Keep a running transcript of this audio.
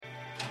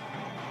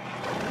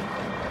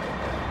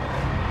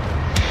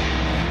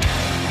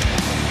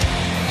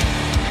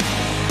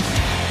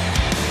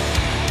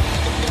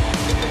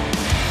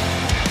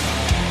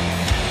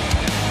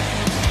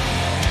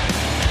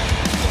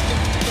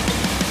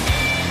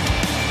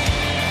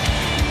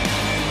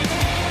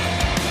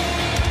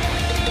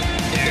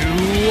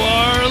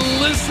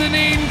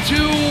listening to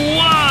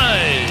What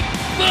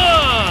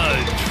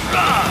the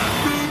Truck.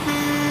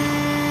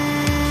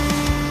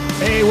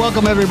 Hey,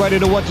 welcome everybody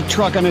to What the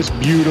Truck on this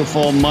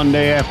beautiful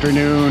Monday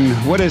afternoon.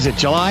 What is it,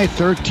 July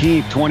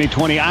 13th,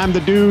 2020? I'm the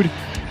dude.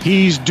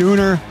 He's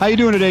Dooner. How you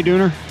doing today,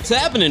 Dooner? What's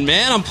happening,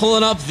 man? I'm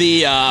pulling up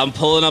the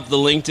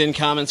LinkedIn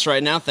comments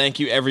right now. Thank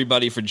you,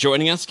 everybody, for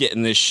joining us,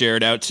 getting this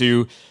shared out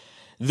to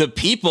the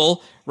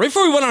people. Right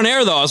before we went on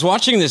air, though, I was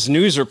watching this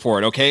news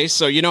report, okay?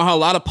 So you know how a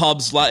lot of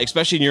pubs,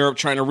 especially in Europe,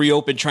 trying to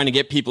reopen, trying to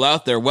get people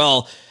out there.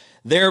 Well,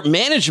 their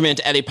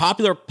management at a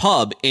popular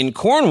pub in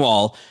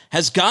Cornwall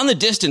has gone the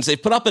distance. They've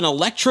put up an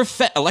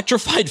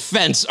electrified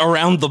fence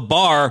around the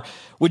bar.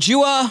 Would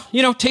you,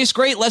 taste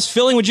great, less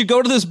filling? Would you go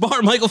to this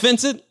bar, Michael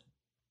Vincent?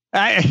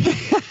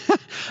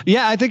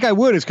 Yeah, I think I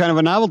would. It's kind of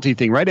a novelty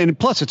thing, right? And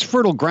plus, it's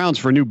fertile grounds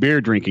for new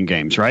beer drinking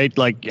games, right?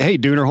 Like, hey,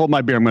 Dooner, hold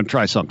my beer. I'm going to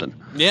try something.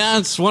 Yeah,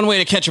 it's one way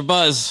to catch a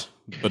buzz.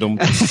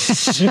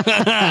 Speaking of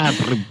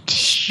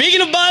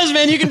buzz,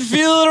 man, you can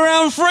feel it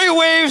around Freight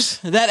Waves.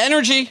 That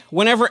energy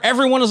whenever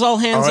everyone is all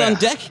hands on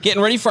deck,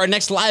 getting ready for our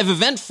next live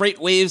event, Freight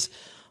Waves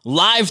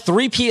Live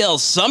 3PL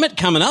Summit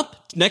coming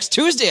up next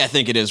Tuesday, I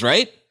think it is,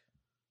 right?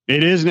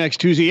 It is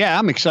next Tuesday. Yeah,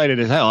 I'm excited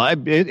as hell.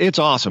 It's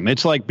awesome.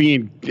 It's like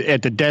being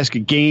at the desk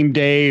at game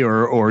day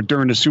or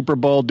during the Super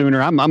Bowl,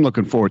 Dooner. I'm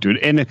looking forward to it.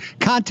 And the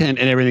content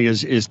and everything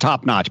is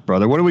top notch,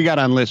 brother. What do we got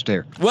on list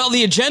here? Well,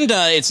 the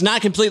agenda, it's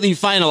not completely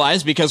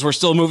finalized because we're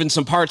still moving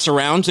some parts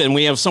around and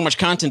we have so much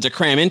content to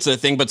cram into the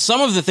thing. But some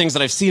of the things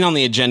that I've seen on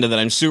the agenda that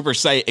I'm super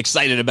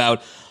excited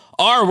about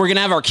are we're going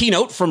to have our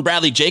keynote from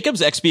Bradley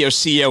Jacobs, XBO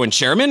CEO and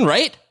chairman,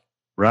 right?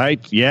 Right.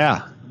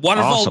 Yeah.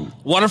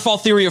 Waterfall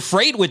Theory of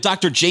Freight with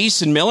Dr.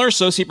 Jason Miller,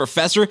 associate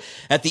professor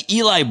at the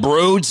Eli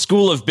Broad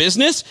School of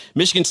Business,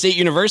 Michigan State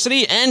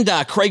University, and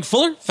Craig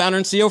Fuller, founder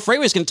and CEO of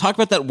Freightway, is going to talk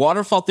about that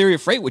Waterfall Theory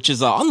of Freight, which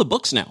is on the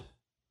books now.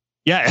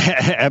 Yeah,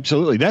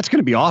 absolutely. That's going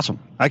to be awesome.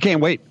 I can't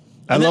wait.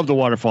 I love the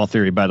waterfall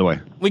theory, by the way.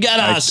 We got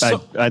I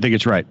think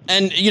it's right.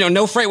 And,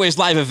 no Freightways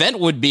live event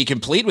would be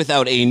complete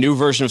without a new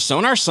version of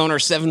Sonar. Sonar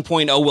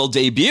 7.0 will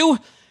debut.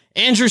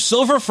 Andrew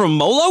Silver from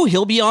Molo,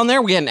 he'll be on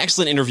there. We had an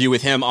excellent interview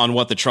with him on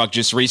What the Truck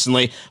just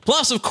recently.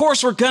 Plus, of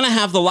course, we're going to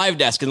have the live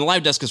desk, and the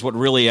live desk is what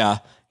really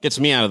gets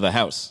me out of the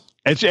house.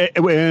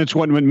 It's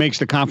what makes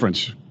the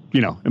conference,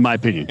 in my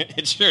opinion.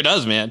 It sure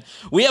does, man.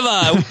 We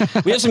have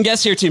some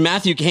guests here, too.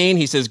 Matthew Kane,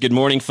 he says, good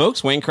morning,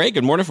 folks. Wayne Craig,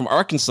 good morning from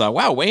Arkansas.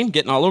 Wow, Wayne,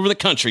 getting all over the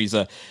country. He's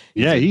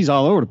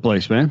all over the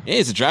place, man. Yeah,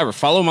 he's a driver.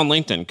 Follow him on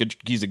LinkedIn.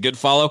 He's a good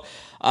follow.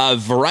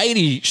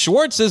 Variety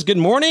Schwartz says, good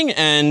morning,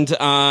 and...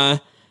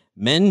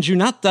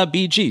 Menjunata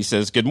BG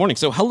says, good morning.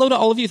 So hello to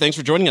all of you. Thanks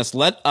for joining us.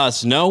 Let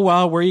us know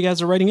where you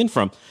guys are writing in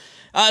from.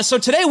 So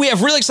today we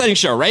have a really exciting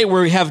show, right?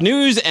 Where we have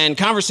news and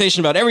conversation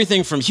about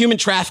everything from human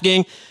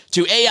trafficking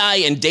to AI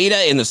and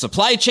data in the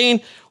supply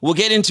chain. We'll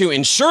get into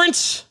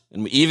insurance,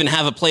 and we even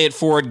have a Play It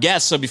Forward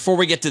guest. So before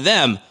we get to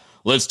them,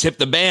 let's tip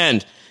the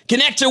band.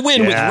 Connect to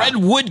win with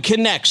Redwood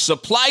Connect,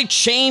 supply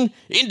chain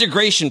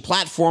integration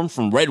platform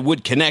from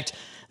Redwood Connect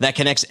that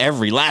connects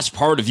every last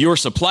part of your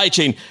supply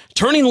chain,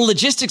 turning the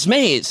logistics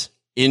maze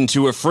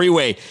into a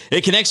freeway.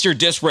 It connects your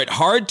disparate,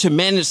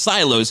 hard-to-manage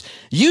silos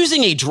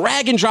using a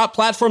drag-and-drop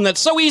platform that's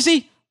so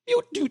easy,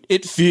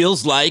 it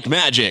feels like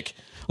magic.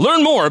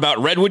 Learn more about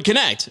Redwood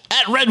Connect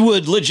at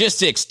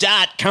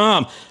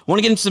redwoodlogistics.com. Want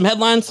to get into some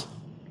headlines?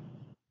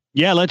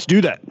 Yeah, let's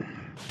do that.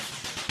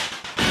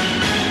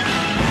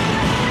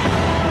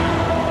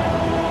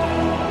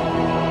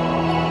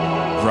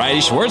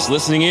 Variety Schwartz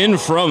listening in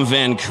from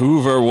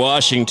Vancouver,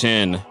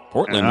 Washington.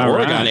 Portland,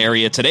 Oregon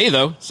area today,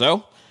 though.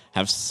 So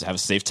have a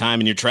safe time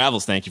in your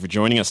travels. Thank you for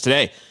joining us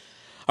today.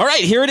 All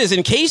right, here it is.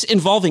 In case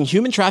involving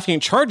human trafficking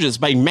charges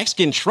by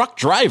Mexican truck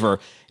driver,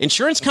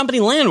 insurance company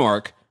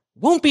Landmark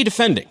won't be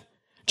defending.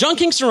 John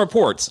Kingston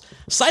reports,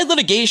 side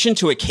litigation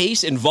to a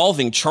case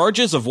involving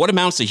charges of what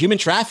amounts to human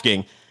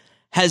trafficking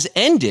has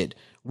ended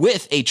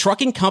with a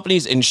trucking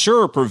company's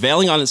insurer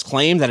prevailing on its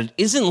claim that it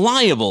isn't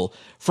liable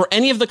for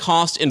any of the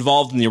costs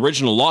involved in the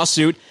original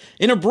lawsuit.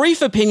 In a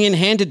brief opinion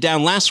handed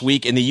down last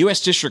week in the U.S.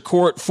 District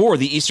Court for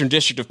the Eastern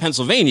District of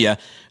Pennsylvania,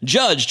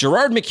 Judge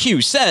Gerard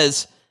McHugh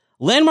says,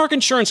 Landmark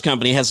Insurance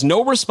Company has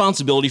no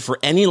responsibility for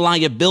any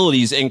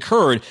liabilities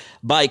incurred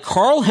by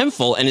Carl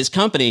Hemphill and his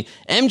company,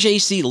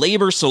 MJC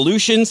Labor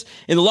Solutions,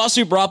 in the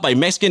lawsuit brought by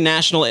Mexican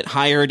national it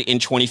hired in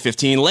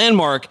 2015.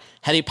 Landmark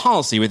had a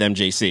policy with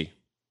MJC.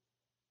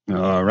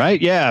 All right.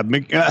 Yeah.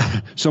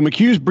 So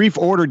McHugh's brief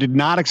order did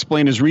not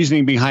explain his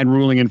reasoning behind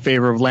ruling in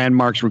favor of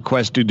Landmark's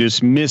request to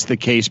dismiss the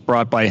case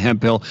brought by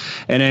Hemphill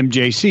and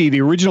MJC.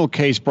 The original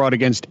case brought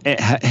against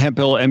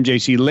Hemphill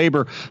MJC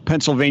Labor,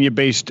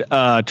 Pennsylvania-based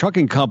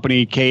trucking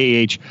company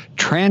KAH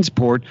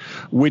Transport,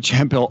 which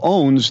Hemphill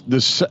owns,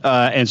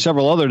 and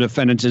several other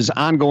defendants, is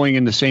ongoing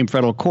in the same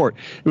federal court.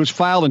 It was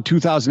filed in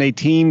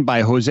 2018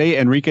 by Jose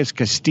Enriquez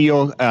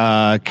Castillo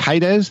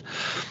Caidez,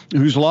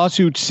 whose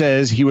lawsuit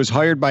says he was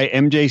hired by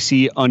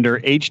MJC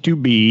under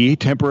H-2B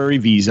temporary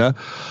visa,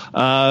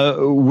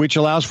 which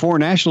allows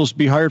foreign nationals to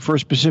be hired for a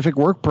specific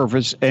work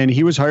purpose, and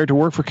he was hired to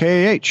work for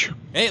KAH.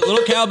 Hey,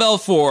 little cowbell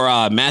for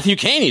Matthew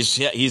Kane.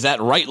 He's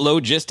at Right Low,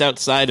 just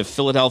outside of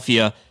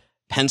Philadelphia,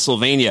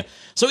 Pennsylvania.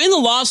 So in the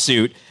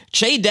lawsuit,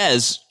 Che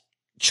Dez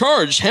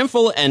charged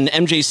Hemphill and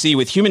MJC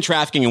with human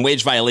trafficking and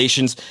wage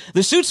violations.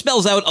 The suit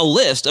spells out a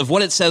list of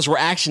what it says were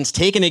actions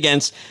taken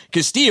against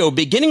Castillo,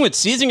 beginning with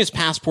seizing his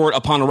passport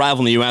upon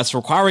arrival in the U.S.,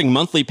 requiring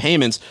monthly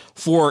payments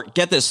for,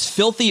 get this,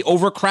 filthy,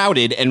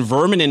 overcrowded, and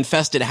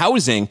vermin-infested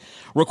housing,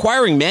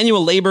 requiring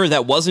manual labor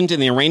that wasn't in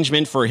the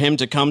arrangement for him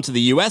to come to the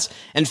U.S.,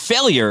 and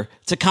failure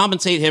to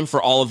compensate him for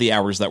all of the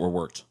hours that were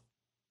worked.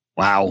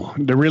 Wow.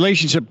 The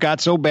relationship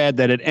got so bad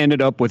that it ended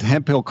up with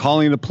Hemphill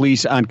calling the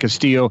police on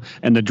Castillo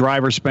and the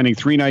driver spending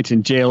 3 nights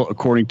in jail,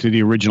 according to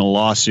the original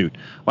lawsuit.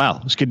 Wow.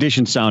 Those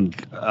conditions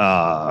sound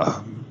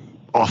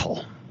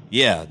awful.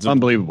 Yeah.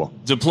 Unbelievable.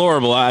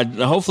 Deplorable.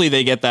 Hopefully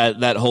they get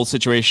that whole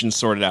situation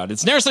sorted out.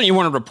 It's never something you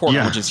want to report,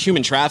 which is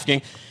human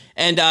trafficking.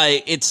 And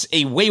it's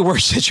a way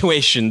worse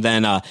situation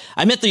than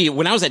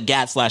when I was at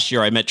GATS last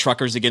year, I met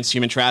Truckers Against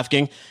Human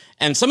Trafficking.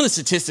 And some of the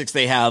statistics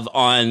they have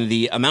on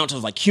the amount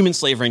of human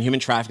slavery and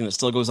human trafficking that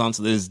still goes on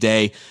to this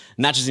day,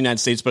 not just in the United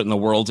States, but in the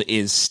world,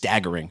 is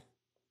staggering.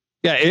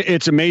 Yeah,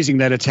 it's amazing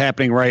that it's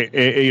happening, right?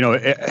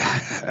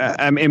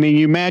 I mean,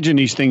 you imagine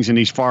these things in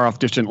these far off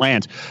distant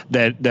lands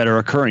that are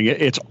occurring.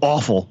 It's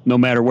awful no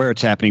matter where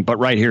it's happening, but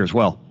right here as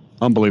well.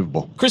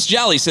 Unbelievable. Chris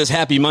Jolly says,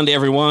 happy Monday,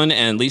 everyone.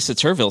 And Lisa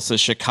Turville says,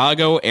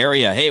 Chicago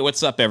area. Hey,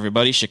 what's up,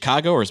 everybody?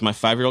 Chicago, or as my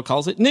 5-year-old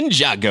calls it,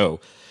 Ninjago.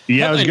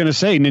 Yeah, I was going to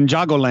say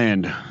Ninjago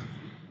land.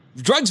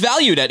 Drugs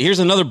valued at, here's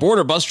another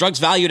border bus, drugs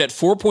valued at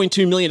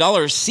 $4.2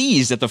 million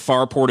seized at the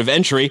far port of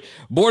entry.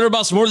 Border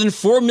bus, more than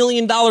 $4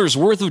 million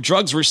worth of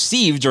drugs were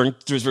seized during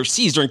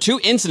 2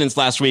 incidents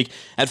last week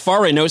at Far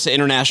Reynosa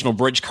International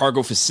Bridge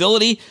Cargo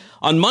Facility.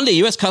 On Monday,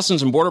 U.S.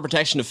 Customs and Border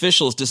Protection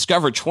officials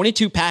discovered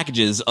 22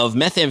 packages of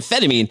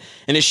methamphetamine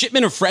in a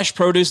shipment of fresh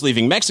produce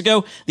leaving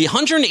Mexico. The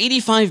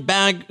 185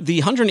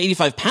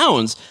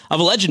 pounds of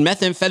alleged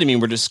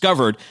methamphetamine were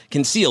discovered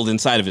concealed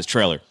inside of his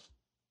trailer.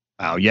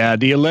 Wow, yeah.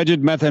 The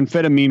alleged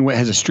methamphetamine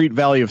has a street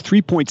value of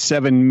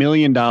 $3.7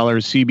 million.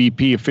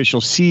 CBP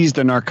officials seized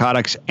the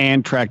narcotics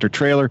and tractor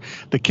trailer.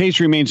 The case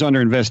remains under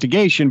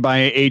investigation by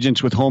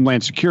agents with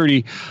Homeland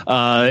Security,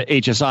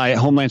 HSI,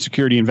 Homeland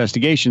Security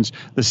Investigations.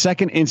 The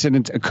second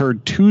incident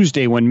occurred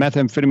Tuesday when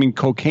methamphetamine,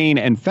 cocaine,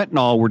 and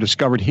fentanyl were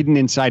discovered hidden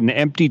inside an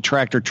empty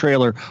tractor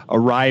trailer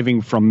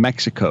arriving from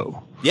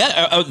Mexico.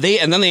 Yeah,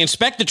 then they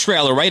inspect the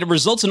trailer, right? It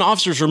results in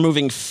officers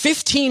removing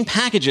 15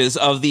 packages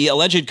of the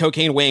alleged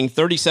cocaine weighing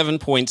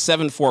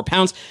 37.74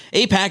 pounds,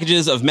 8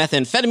 packages of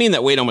methamphetamine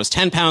that weighed almost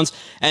 10 pounds,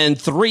 and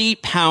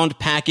 3-pound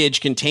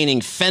package containing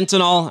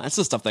fentanyl. That's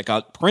the stuff that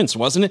got Prince,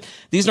 wasn't it?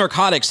 These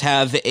narcotics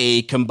have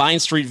a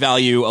combined street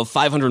value of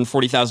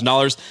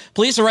 $540,000.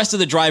 Police arrested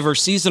the driver,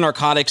 seized the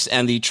narcotics,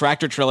 and the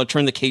tractor trailer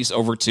turned the case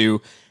over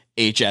to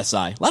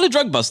HSI. A lot of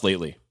drug busts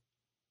lately.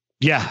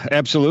 Yeah,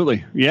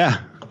 absolutely. Yeah.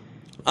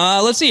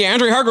 Let's see.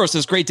 Andre Hargrove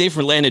says, great day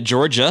from Atlanta,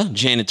 Georgia.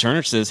 Janet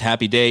Turner says,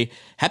 happy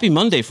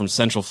Monday from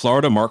Central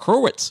Florida. Mark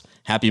Horwitz,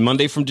 happy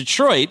Monday from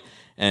Detroit.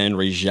 And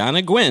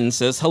Rejana Gwen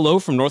says, hello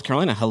from North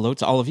Carolina. Hello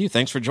to all of you.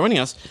 Thanks for joining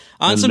us.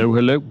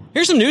 Hello.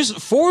 Here's some news.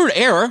 Forward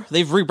Air,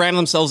 they've rebranded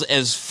themselves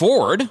as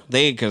Ford,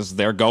 because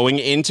they're going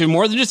into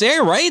more than just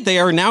air, right? They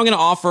are now going to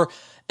offer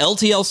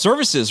LTL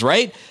services,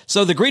 right?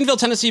 So the Greenville,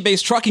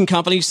 Tennessee-based trucking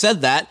company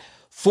said that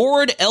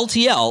Ford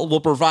LTL will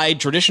provide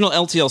traditional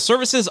LTL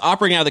services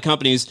operating out of the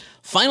company's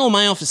final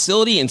mile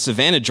facility in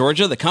Savannah,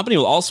 Georgia. The company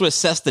will also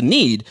assess the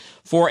need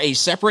for a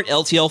separate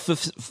LTL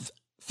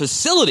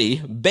facility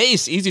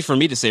based, easy for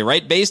me to say,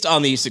 right, based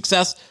on the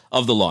success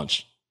of the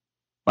launch.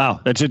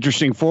 Wow, that's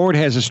interesting. Ford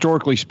has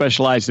historically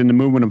specialized in the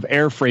movement of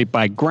air freight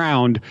by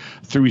ground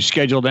through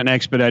scheduled and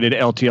expedited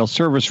LTL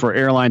service for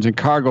airlines and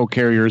cargo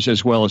carriers,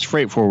 as well as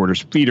freight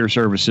forwarders, feeder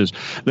services.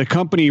 The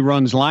company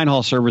runs line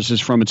haul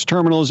services from its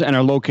terminals and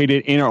are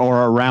located in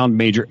or around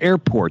major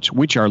airports,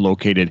 which are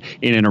located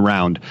in and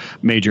around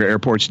major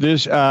airports.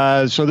 This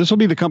will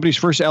be the company's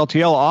first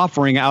LTL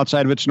offering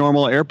outside of its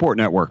normal airport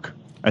network.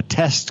 A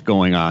test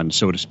going on,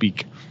 so to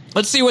speak.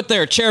 Let's see what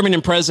their chairman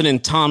and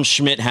president, Tom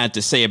Schmidt, had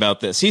to say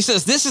about this. He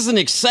says, this is an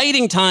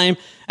exciting time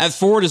at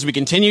Ford as we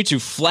continue to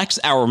flex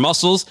our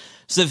muscles.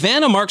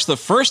 Savannah marks the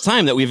first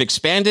time that we've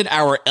expanded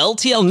our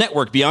LTL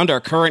network beyond our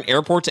current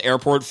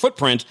airport-to-airport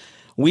footprint.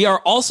 We are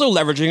also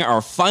leveraging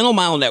our final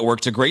mile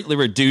network to greatly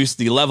reduce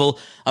the level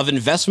of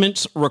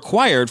investment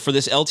required for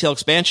this LTL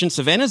expansion.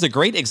 Savannah is a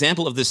great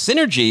example of the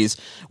synergies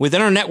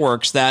within our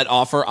networks that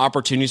offer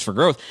opportunities for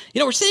growth. You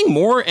know, we're seeing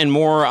more and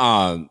more,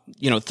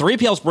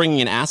 3PLs bringing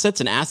in assets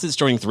and assets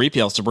joining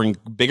 3PLs to bring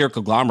bigger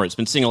conglomerates.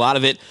 Been seeing a lot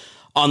of it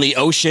on the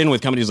ocean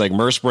with companies like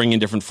Maersk bringing in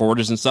different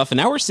forwarders and stuff. And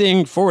now we're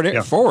seeing Forward Air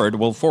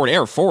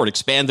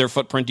expand their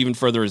footprint even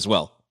further as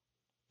well.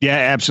 Yeah,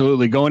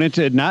 absolutely. Going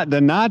into the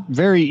not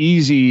very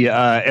easy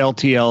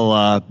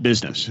LTL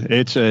business.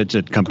 It's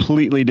a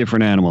completely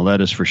different animal.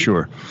 That is for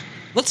sure.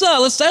 Let's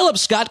dial up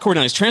Scott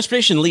Cornell. He's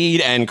transportation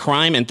lead and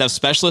crime and theft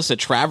specialist at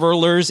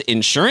Travelers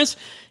Insurance.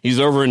 He's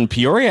over in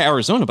Peoria,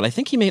 Arizona, but I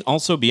think he may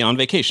also be on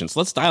vacation. So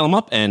let's dial him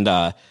up and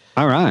all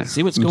right,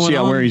 see what's going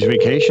on. Where he's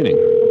vacationing.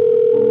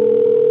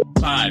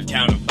 5,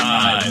 count of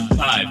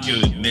 5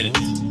 good minutes.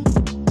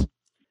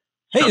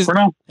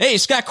 Hey,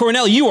 Scott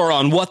Cornell, you are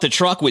on What the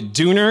Truck with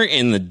Dooner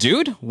and the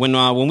Dude.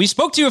 When we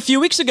spoke to you a few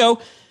weeks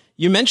ago,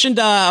 you mentioned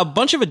a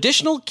bunch of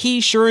additional key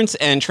insurance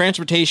and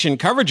transportation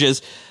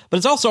coverages, but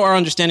it's also our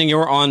understanding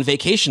you're on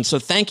vacation. So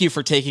thank you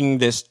for taking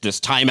this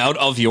time out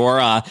of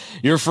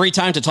your free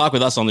time to talk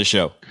with us on the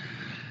show.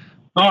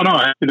 Oh, no,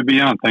 happy to be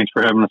on. Thanks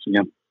for having us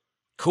again.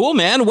 Cool,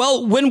 man.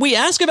 Well, when we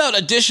ask about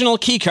additional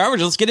key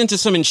coverage, let's get into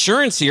some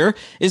insurance here.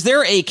 Is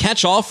there a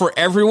catch-all for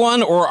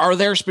everyone, or are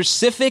there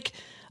specific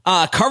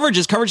coverage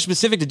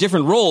specific to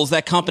different roles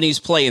that companies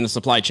play in the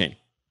supply chain?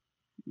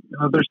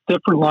 There's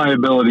different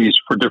liabilities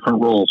for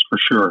different roles, for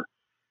sure.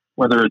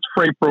 Whether it's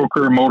freight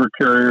broker, motor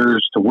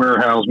carriers, to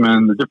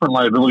warehousemen, the different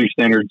liability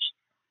standards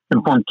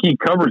inform key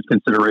coverage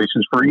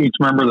considerations for each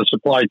member of the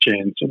supply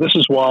chain. So this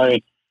is why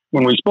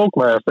when we spoke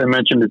last, I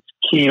mentioned it's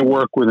key to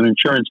work with an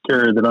insurance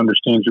carrier that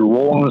understands your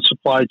role in the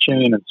supply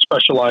chain and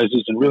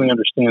specializes and really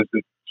understands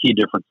the key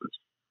differences.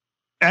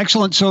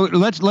 Excellent. So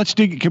let's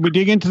dig. Can we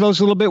dig into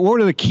those a little bit?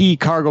 What are the key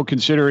cargo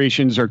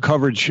considerations or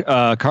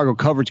cargo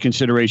coverage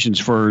considerations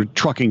for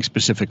trucking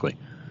specifically?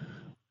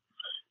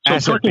 So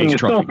trucking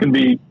itself can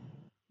be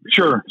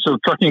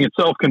trucking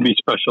itself can be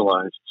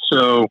specialized.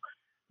 So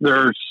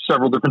there's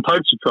several different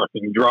types of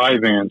trucking: dry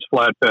vans,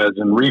 flatbeds,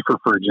 and reefer,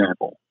 for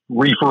example.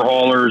 Reefer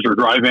haulers or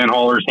dry van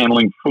haulers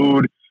handling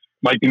food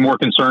might be more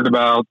concerned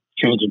about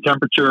change in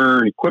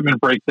temperature, equipment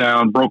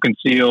breakdown, broken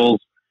seals,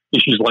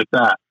 issues like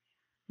that.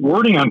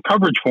 Wording on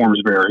coverage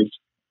forms varies,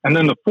 and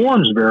then the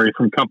forms vary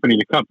from company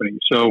to company.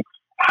 So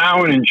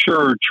how an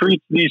insurer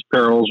treats these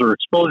perils or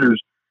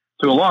exposures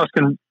to a loss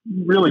can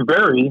really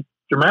vary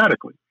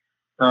dramatically.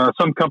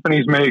 Some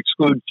companies may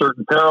exclude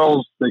certain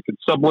perils, they could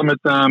sublimit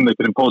them, they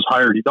could impose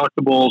higher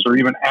deductibles, or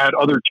even add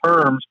other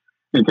terms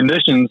and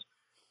conditions.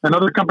 And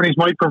other companies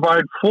might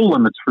provide full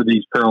limits for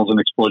these perils and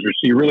exposures.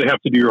 So you really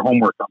have to do your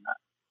homework on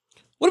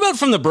that. What about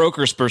from the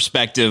broker's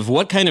perspective?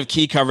 What kind of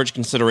key coverage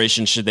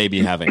considerations should they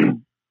be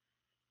having?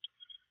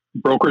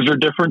 Brokers are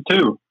different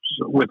too.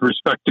 So with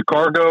respect to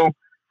cargo,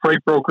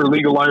 freight broker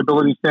legal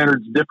liability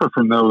standards differ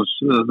from those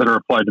that are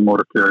applied to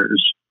motor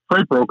carriers.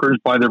 Freight brokers,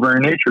 by their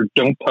very nature,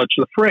 don't touch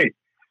the freight.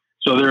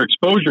 So their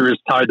exposure is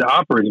tied to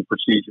operating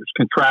procedures,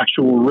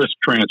 contractual risk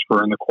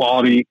transfer, and the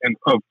quality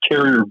of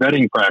carrier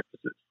vetting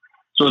practices.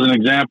 So as an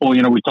example,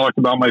 we talked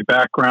about my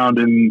background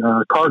in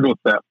cargo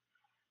theft.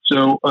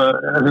 So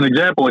as an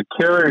example, a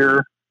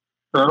carrier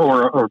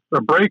or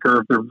a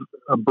breaker,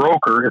 a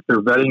broker, if they're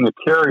vetting a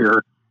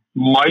carrier,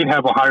 might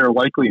have a higher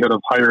likelihood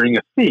of hiring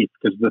a thief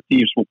because the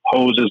thieves will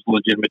pose as a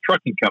legitimate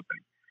trucking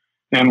company.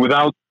 And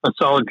without a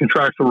solid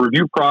contractual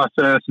review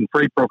process, and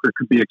freight broker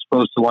could be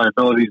exposed to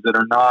liabilities that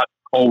are not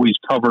always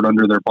covered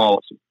under their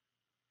policy.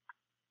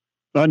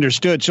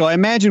 Understood. So I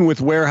imagine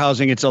with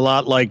warehousing, it's a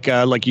lot like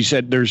you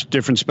said, there's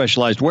different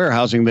specialized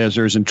warehousing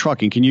there's in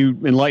trucking. Can you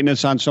enlighten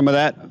us on some of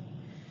that?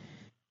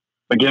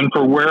 Again,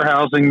 for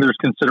warehousing, there's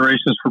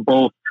considerations for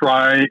both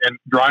dry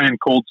and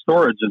cold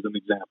storage as an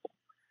example.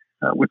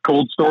 With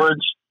cold storage,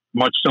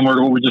 much similar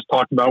to what we just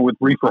talked about with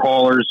reefer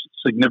haulers,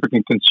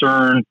 significant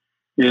concern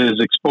is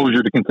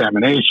exposure to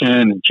contamination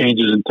and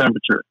changes in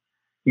temperature.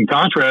 In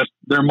contrast,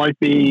 there might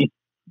be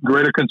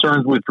greater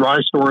concerns with dry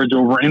storage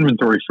over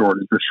inventory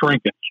shortage or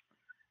shrinkage.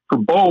 For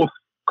both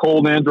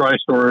cold and dry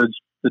storage,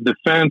 the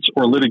defense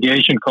or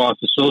litigation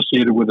costs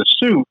associated with a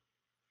suit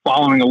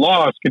following a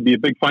loss could be a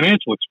big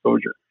financial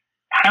exposure.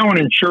 How an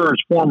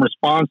insurer's form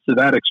responds to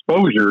that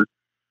exposure,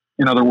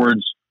 in other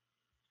words,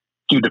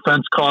 do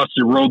defense costs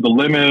erode the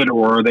limit,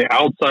 or are they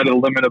outside of the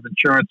limit of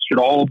insurance, should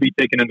all be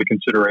taken into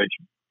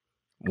consideration.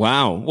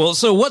 Wow. Well,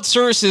 so what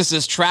services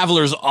does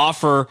Travelers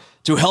offer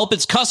to help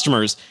its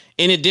customers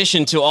in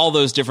addition to all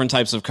those different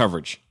types of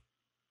coverage?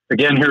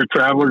 Again, here at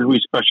Travelers, we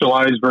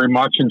specialize very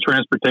much in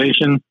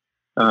transportation.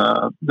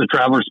 The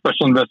Travelers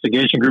Special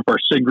Investigation Group, our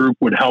SIG group,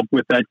 would help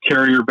with that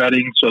carrier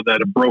vetting so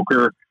that a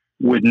broker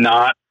would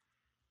not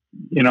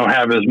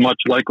have as much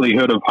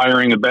likelihood of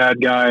hiring a bad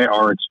guy.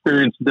 Our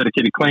experienced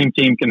dedicated claim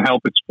team can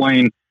help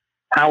explain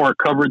how our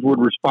coverage would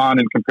respond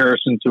in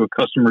comparison to a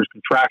customer's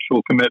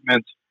contractual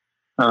commitments.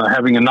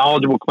 Having a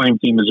knowledgeable claim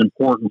team is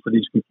important for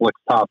these complex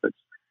topics.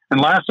 And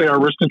lastly, our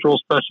risk control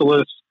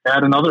specialists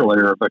add another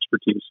layer of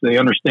expertise. They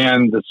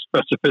understand the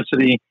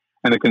specificity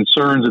and the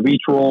concerns of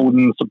each role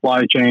within the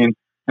supply chain,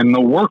 and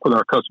they'll work with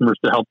our customers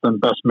to help them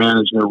best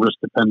manage their risk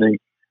depending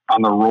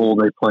on the role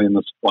they play in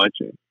the supply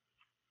chain.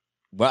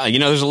 Well,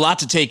 there's a lot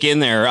to take in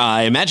there.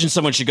 I imagine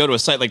someone should go to a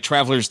site like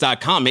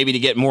travelers.com maybe to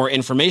get more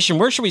information.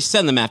 Where should we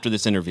send them after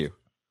this interview?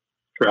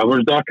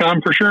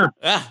 Travelers.com for sure.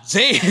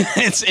 See,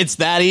 it's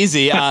that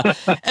easy. And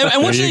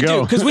what should they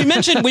do? Because we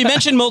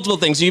mentioned multiple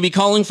things. You could be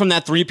calling from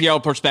that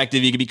 3PL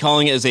perspective. You could be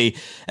calling as a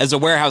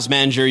warehouse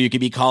manager. You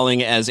could be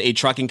calling as a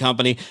trucking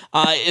company.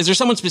 Is there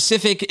someone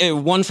specific,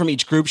 one from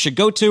each group should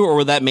go to, or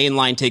will that main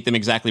line take them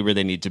exactly where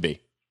they need to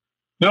be?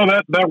 No,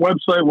 that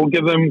website will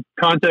give them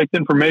contact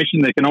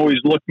information. They can always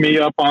look me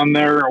up on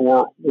there,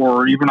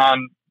 or even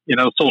on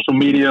social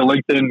media,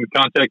 LinkedIn,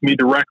 contact me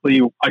directly.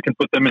 I can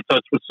put them in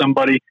touch with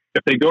somebody.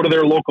 If they go to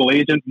their local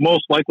agent,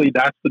 most likely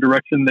that's the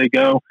direction they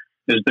go,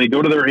 is they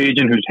go to their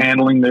agent who's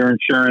handling their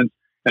insurance,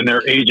 and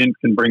their agent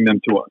can bring them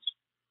to us.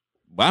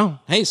 Wow.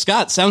 Hey,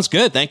 Scott, sounds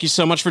good. Thank you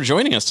so much for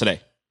joining us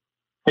today.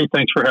 Hey,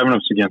 thanks for having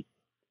us again.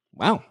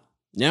 Wow.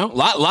 A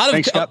lot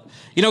of,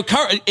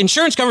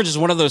 insurance coverage is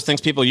one of those things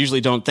people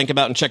usually don't think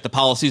about and check the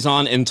policies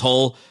on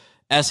until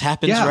S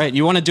happens, right?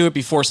 You want to do it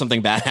before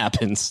something bad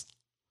happens.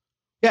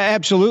 Yeah,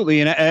 absolutely.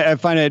 And I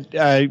find it,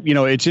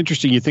 it's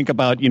interesting. You think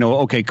about,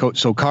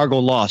 so cargo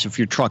loss if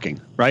you're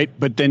trucking, right?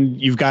 But then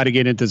you've got to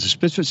get into the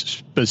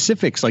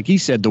specifics. Like he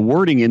said, the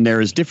wording in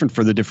there is different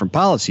for the different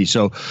policies.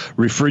 So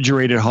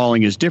refrigerated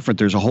hauling is different.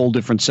 There's a whole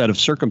different set of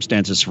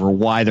circumstances for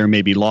why there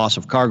may be loss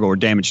of cargo or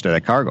damage to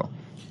that cargo.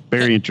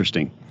 Very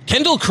interesting.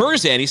 Kendall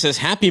Kurzan, he says,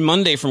 happy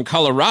Monday from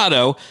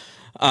Colorado.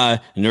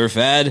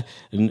 Nurfad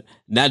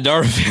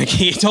Nadarvik.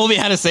 He told me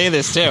how to say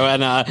this too,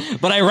 and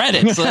but I read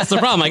it, so that's the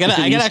problem. I gotta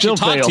actually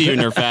talk to you,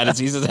 Nurfad.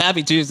 He says,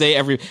 Happy Tuesday,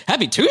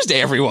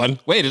 everyone.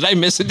 Wait, did I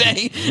miss a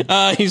day?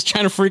 He's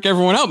trying to freak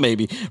everyone out,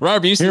 maybe.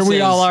 Robert Busey Here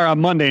we all are on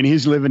Monday, and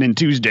he's living in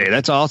Tuesday.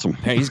 That's awesome.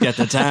 Hey, he's got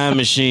the time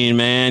machine,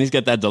 man. He's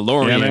got that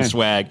DeLorean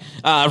swag.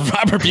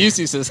 Robert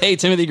Busey says, hey,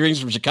 Timothy Greens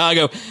from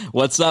Chicago.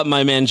 What's up,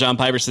 my man? John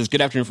Piper says,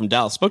 good afternoon from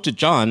Dallas. Spoke to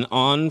John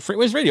on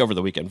Freightways Radio over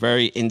the weekend.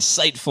 Very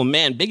insightful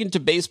man, big into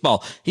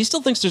baseball. He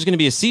still thinks there's going to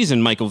be a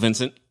season, Michael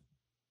Vincent.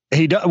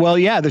 He does. Well,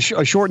 yeah, a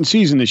shortened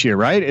season this year,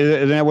 right?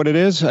 Isn't that what it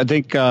is? I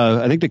think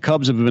the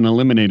Cubs have been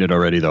eliminated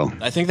already, though.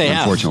 I think they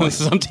have.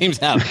 Some teams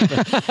have.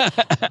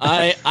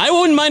 I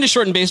wouldn't mind a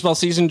shortened baseball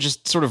season,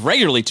 just sort of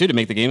regularly too, to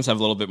make the games have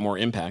a little bit more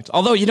impact.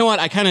 Although, you know what,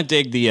 I kind of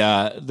dig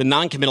the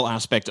non-committal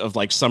aspect of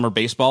like summer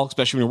baseball,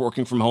 especially when you're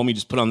working from home. You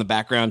just put on the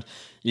background.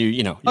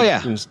 You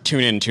can just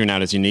tune in and tune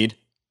out as you need.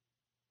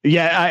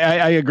 Yeah,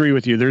 I agree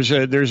with you. There's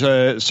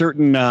a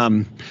certain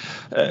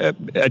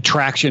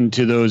attraction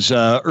to those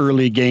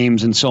early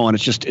games and so on.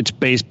 It's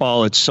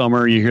baseball. It's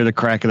summer. You hear the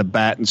crack of the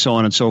bat and so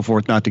on and so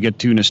forth. Not to get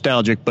too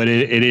nostalgic, but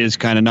it is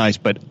kind of nice.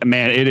 But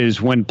man, it is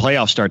when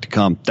playoffs start to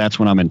come. That's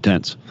when I'm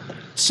intense.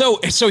 So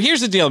here's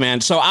the deal,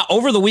 man. So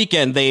over the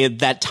weekend,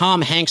 that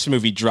Tom Hanks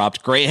movie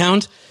dropped,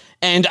 Greyhound,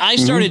 and I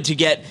started to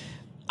get.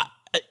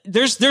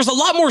 There's a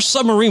lot more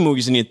submarine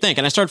movies than you'd think,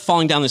 and I started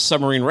falling down this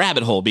submarine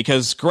rabbit hole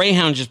because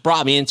Greyhound just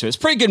brought me into it. It's a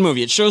pretty good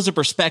movie. It shows the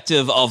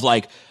perspective of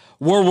like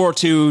World War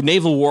II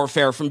naval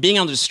warfare from being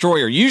on the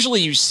destroyer.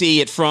 Usually you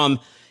see it from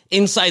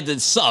inside the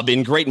sub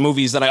in great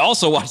movies that I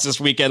also watched this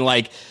weekend,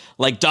 like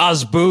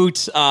Das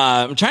Boot.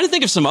 I'm trying to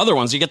think of some other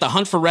ones. You get The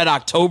Hunt for Red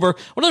October.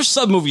 What other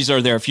sub movies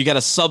are there if you got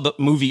a sub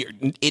movie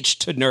itch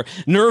to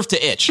nerve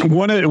to itch?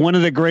 One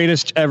of the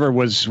greatest ever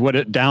was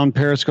Down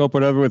Periscope,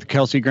 whatever, with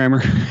Kelsey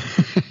Grammer.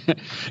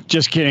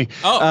 Just kidding.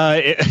 Oh,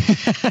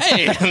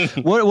 hey,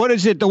 what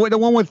is it? The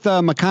one with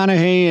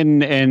McConaughey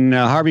and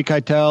Harvey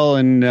Keitel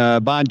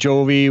and Bon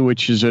Jovi,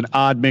 which is an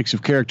odd mix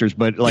of characters,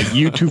 but like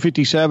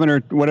U-257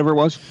 or whatever it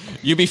was.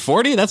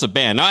 UB40? That's a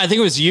band. No, I think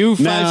it was U-571.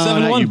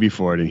 No, not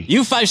UB40.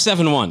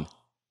 U-571.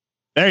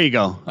 There you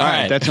go. All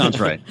right. That sounds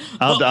right.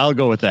 I'll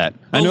go with that.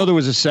 I know there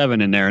was a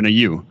 7 in there and a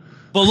U.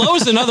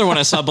 Below's another one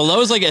I saw.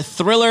 Below's like a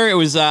thriller. It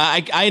was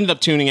I ended up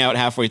tuning out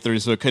halfway through,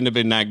 so it couldn't have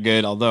been that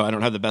good, although I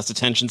don't have the best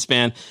attention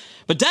span.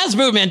 But Das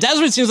Boot, man, Das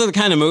Boot seems like the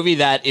kind of movie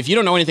that if you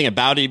don't know anything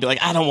about it, you'd be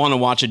like, I don't want to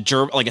watch a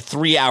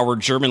 3-hour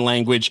German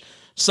language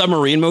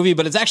submarine movie,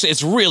 but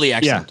it's really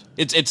excellent.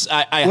 Yeah.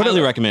 I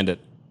highly recommend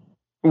it.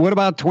 What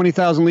about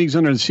 20,000 Leagues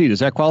Under the Sea? Does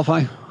that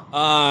qualify?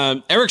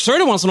 Eric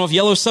Serta wants to know if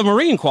Yellow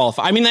Submarine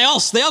qualify. I mean, they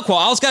all qualify.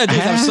 All it's got to do is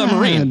have a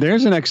submarine.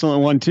 There's an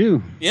excellent one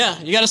too. Yeah,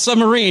 you got a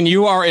submarine.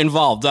 You are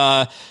involved.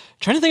 Trying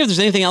to think if there's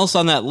anything else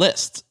on that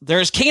list.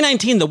 There's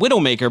K-19, The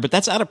Widowmaker, but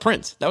that's out of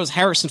print. That was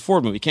Harrison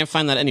Ford movie. Can't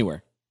find that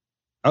anywhere.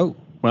 Oh,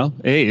 well,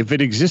 hey, if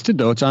it existed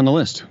though, it's on the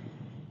list.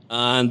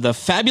 The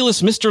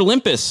Fabulous Mr.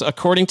 Olympus,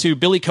 according to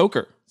Billy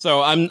Coker.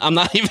 So I'm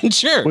not even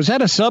sure. Was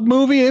that a sub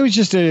movie? It was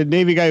just a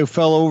Navy guy who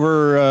fell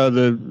over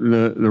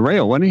the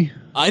rail, wasn't he?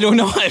 I don't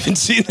know. I haven't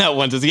seen that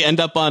one. Does he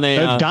end up on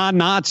a Don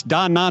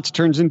Knotts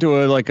turns into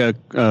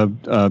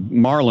a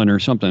marlin or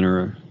something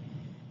or?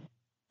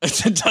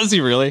 Does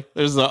he really?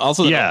 There's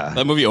also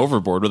that movie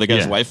Overboard where the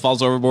guy's wife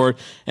falls overboard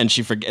and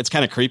she forgets. It's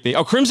kind of creepy.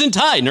 Oh, Crimson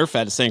Tide.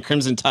 Nerfat is saying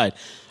Crimson Tide.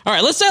 All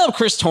right, let's dial up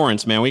Chris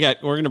Torrance, man. We're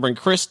going to bring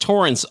Chris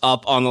Torrance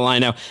up on the line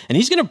now, and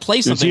he's going to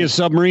play something. Is he a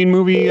submarine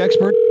movie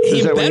expert?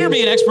 He better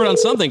be an expert on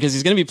something because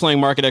he's going to be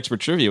playing Market Expert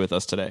Trivia with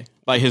us today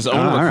by his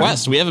own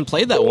request. Right. We haven't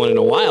played that one in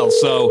a while,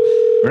 so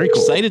very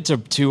cool. Excited to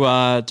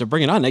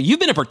bring it on. Now, you've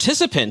been a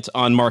participant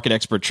on Market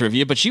Expert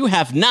Trivia, but you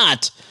have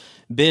not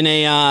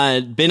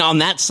been on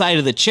that side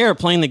of the chair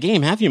playing the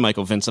game, have you,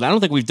 Michael Vincent? I don't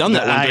think we've done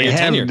that one during your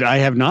tenure. I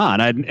have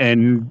not,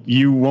 and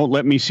you won't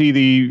let me see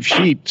the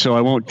sheet, so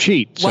I won't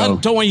cheat. Well,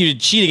 I don't want you to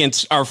cheat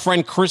against our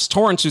friend Chris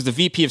Torrance, who's the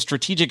VP of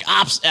Strategic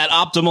Ops at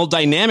Optimal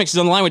Dynamics. He's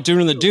on the line with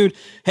Duna the Dude.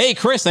 Hey,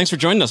 Chris, thanks for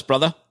joining us,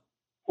 brother.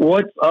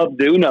 What's up,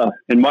 Duna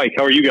and Mike?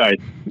 How are you guys?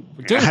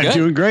 We're doing good.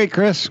 Doing great,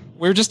 Chris.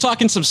 We were just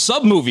talking some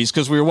sub movies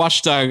because I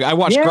watched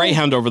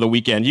Greyhound over the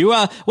weekend. You,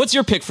 what's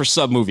your pick for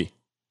sub movie?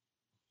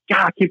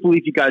 God, I can't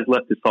believe you guys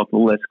left this off the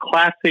list.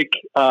 Classic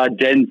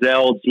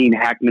Denzel, Gene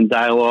Hackman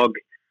dialogue,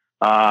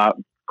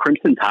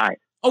 Crimson Tide.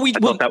 Oh, I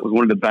thought that was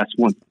one of the best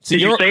ones. Did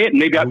you say it?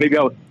 Maybe I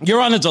was.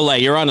 You're on a delay.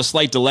 You're on a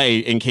slight delay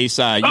in case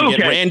you get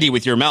Randy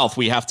with your mouth.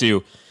 We have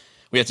to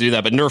do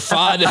that. But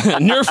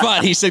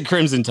Nerfod, he said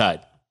Crimson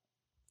Tide.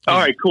 All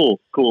right, cool.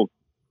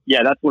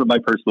 Yeah, that's one of my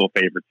personal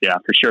favorites. Yeah,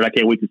 for sure. I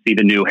can't wait to see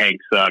the new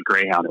Hank's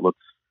Greyhound. It looks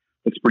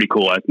pretty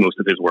cool. That's most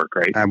of his work,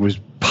 right? I was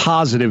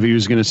positive he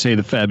was going to say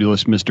the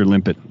fabulous Mr.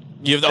 Limpet.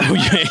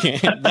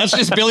 That's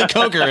just Billy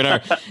Coker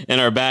in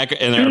our bag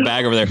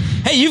over there.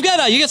 Hey, you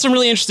got some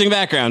really interesting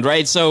background,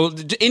 right? So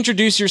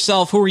introduce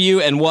yourself. Who are you,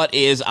 and what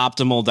is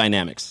Optimal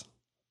Dynamics?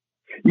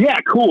 Yeah,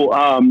 cool.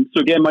 So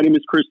again, my name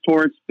is Chris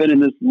Torrance. Been in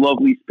this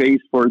lovely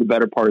space for the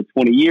better part of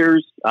 20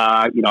 years.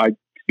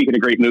 Speaking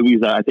of great movies,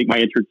 I think my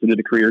entrance into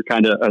the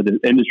the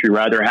industry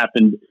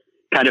happened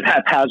kind of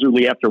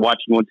haphazardly after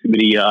watching one too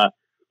many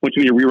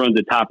reruns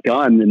of Top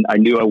Gun, and I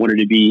knew I wanted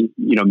to be,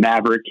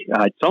 Maverick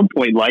at some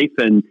point in life,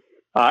 and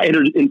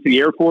entered into the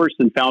Air Force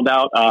and found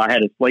out I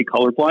had a slight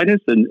color blindness,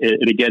 and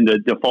again, the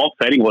default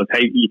setting was,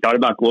 hey, you thought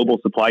about global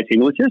supply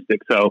chain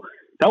logistics. So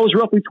that was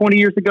roughly 20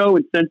 years ago,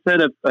 and since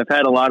then I've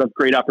had a lot of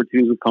great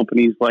opportunities with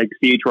companies like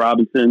C.H.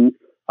 Robinson,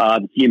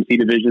 the TMC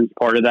division is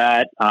part of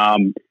that.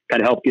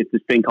 Kind of helped get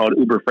this thing called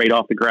Uber Freight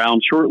off the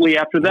ground shortly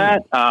after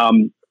that.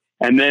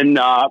 And then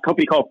a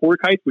company called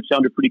Forkites, which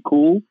sounded pretty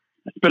cool.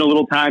 I spent a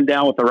little time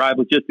down with Arrive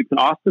Logistics in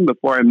Austin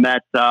before I met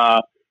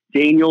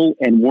Daniel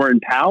and Warren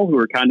Powell, who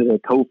are kind of the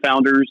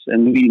co-founders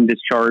and leading this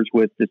charge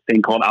with this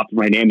thing called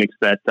Optimal Dynamics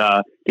that,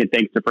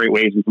 thanks to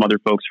FreightWaves and some other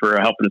folks for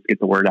helping us get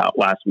the word out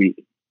last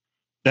week.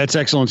 That's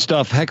excellent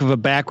stuff. Heck of a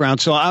background.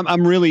 So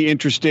I'm really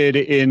interested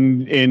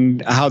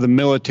in how the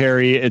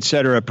military, et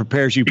cetera,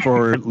 prepares you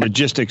for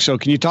logistics. So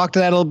can you talk to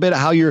that a little bit?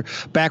 How your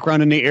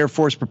background in the Air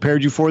Force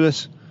prepared you for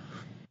this?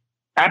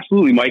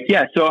 Absolutely, Mike.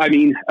 Yeah. So I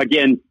mean,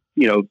 again,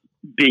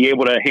 being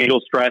able to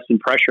handle stress and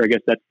pressure, I guess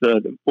that's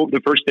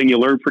the first thing you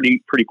learn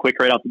pretty quick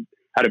right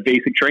out of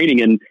basic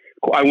training. And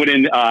I went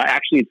in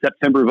actually in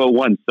September of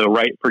 2001. So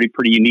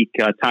pretty unique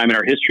time in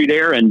our history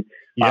there. And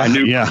I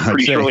knew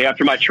pretty shortly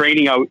after my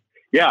training,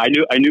 I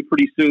knew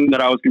pretty soon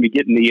that I was going to be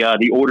getting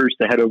the orders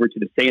to head over to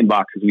the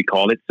sandbox, as we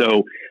called it.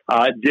 So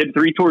did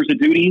 3 tours of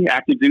duty,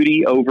 active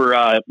duty,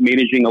 over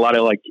managing a lot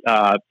of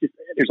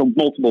there's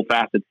multiple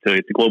facets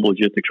to global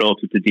logistics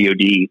relative to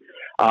DoD.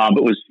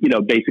 But was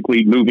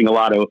basically moving a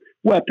lot of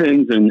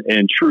weapons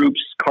and troops,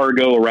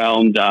 cargo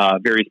around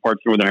various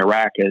parts of northern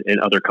Iraq and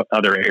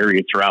other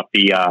areas throughout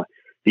the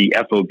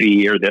FOB,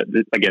 or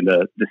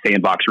the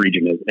sandbox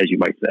region, as you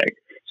might say.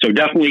 So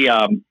definitely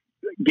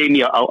gave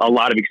me a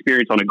lot of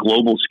experience on a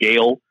global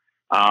scale.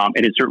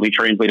 And it certainly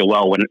translated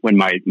well when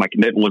my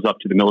commitment was up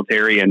to the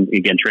military, and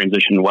again,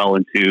 transitioned well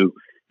into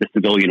the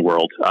civilian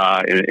world,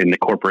 in the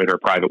corporate or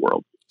private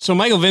world. So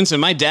Michael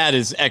Vincent, my dad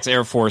is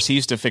ex-Air Force. He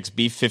used to fix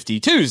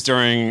B-52s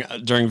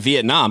during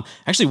Vietnam.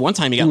 Actually, one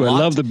time he got locked. I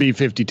love the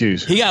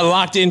B-52s. He got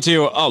locked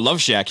into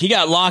Love Shack. He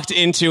got locked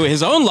into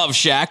his own Love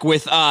Shack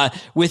with a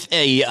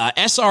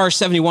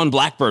SR-71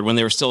 Blackbird when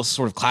they were still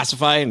sort of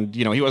classified, and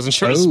he wasn't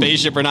sure a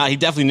spaceship or not. He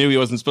definitely knew he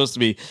wasn't supposed to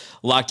be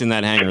locked in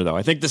that hangar, though.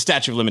 I think the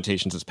statute of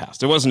limitations has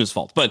passed. It wasn't his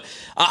fault, but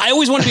I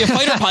always wanted to be a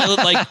fighter pilot.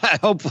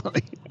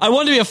 Hopefully, I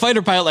wanted to be a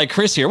fighter pilot like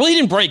Chris here. Well, he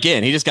didn't break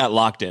in; he just got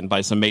locked in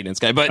by some maintenance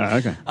guy. But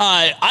okay.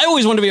 I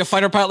always wanted to be a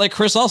fighter pilot like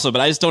Chris also, but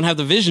I just don't have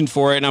the vision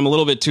for it, and I'm a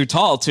little bit too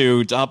tall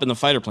to hop in the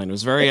fighter plane. It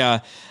was very I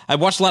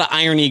watched a lot of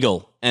Iron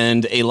Eagle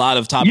and a lot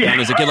of Top Gun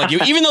as a kid like you,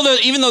 even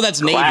though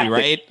that's Navy,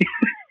 right?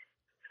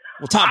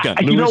 Well, Top Gun.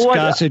 Louis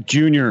Gossett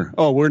Jr.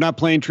 Oh, we're not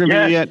playing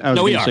trivia yet? I was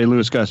going to say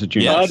Louis Gossett Jr.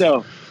 Yes.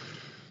 No.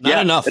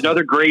 Not enough.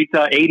 Another great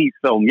 80s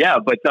film. Yeah,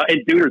 but and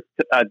dude,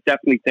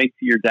 definitely thanks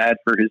to your dad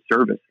for his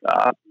service.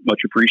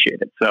 Much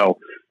appreciated. So,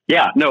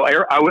 I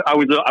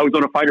was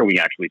on a fighter wing,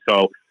 actually.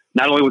 So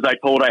not only was I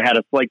told I had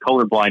a slight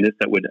color blindness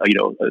that would,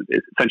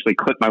 essentially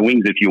clip my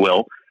wings, if you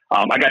will,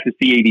 I got to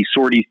see these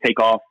sorties take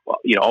off,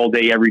 all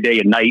day, every day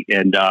and night.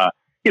 And, I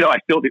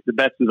feel that the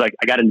best is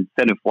I got an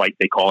incentive flight,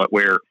 they call it,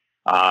 where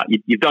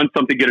you've done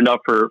something good enough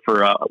for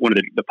one of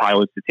the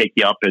pilots to take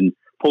you up and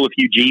pull a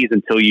few G's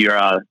until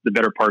the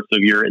better parts of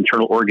your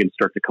internal organs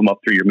start to come up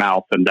through your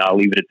mouth, and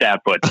leave it at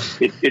that. But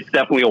it's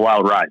definitely a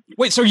wild ride.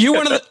 Wait, so are you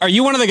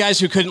one of the guys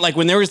who couldn't, like,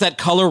 when there was that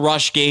color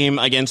rush game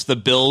against the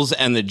Bills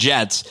and the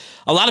Jets,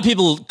 a lot of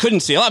people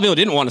couldn't see it. A lot of people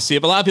didn't want to see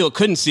it, but a lot of people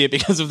couldn't see it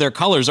because of their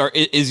colors.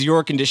 Is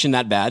your condition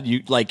that bad?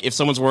 You, like, if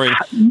someone's wearing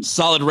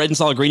solid red and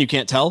solid green, you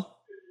can't tell?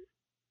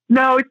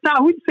 No, it's not.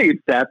 I wouldn't say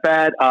it's that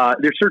bad.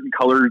 There's certain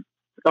colors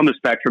on the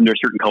spectrum, there's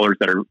certain colors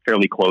that are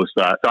fairly close.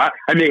 So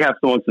I may have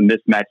some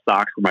mismatched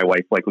socks where my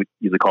wife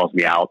usually calls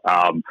me out.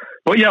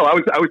 But I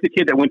was the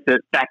kid that went to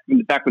back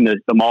when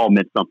the mall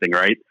meant something,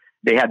 right?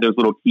 They had those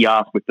little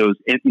kiosks with those,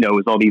 it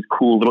was all these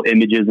cool little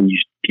images, and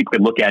people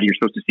could look at it. You're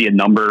supposed to see a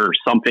number or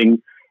something.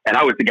 And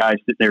I was the guy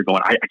sitting there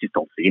going, I just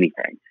don't see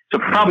anything. So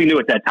probably knew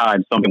at that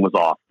time something was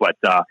off. But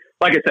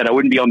like I said, I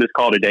wouldn't be on this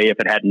call today if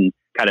it hadn't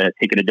kind of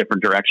taken a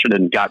different direction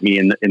and got me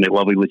in the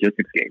lovely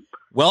logistics game.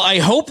 Well, I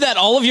hope that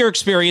all of your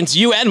experience,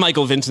 you and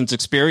Michael Vincent's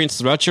experience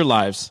throughout your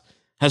lives,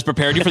 has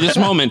prepared you for this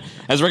moment,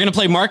 as we're going to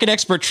play Market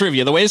Expert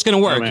Trivia. The way it's going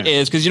to work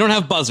is, because you don't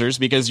have buzzers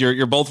because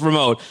you're both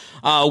remote,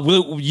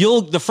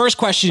 the first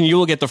question you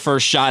will get the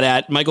first shot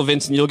at. Michael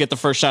Vincent, you'll get the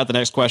first shot at the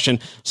next question,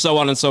 so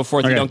on and so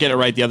forth. Okay. You don't get it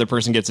right, the other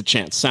person gets a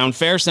chance. Sound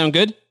fair? Sound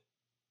good?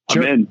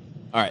 Sure. I'm in.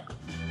 All right.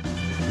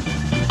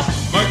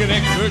 Market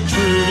Expert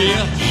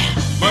Trivia.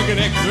 Market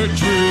Expert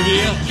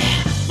Trivia.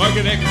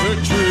 Market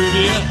Expert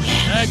Trivia.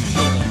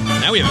 Excellent.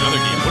 Now we have another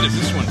game. What is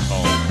this one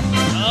called?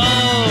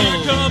 Oh,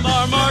 here come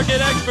our market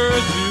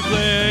experts to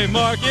play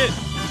Market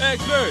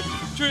Expert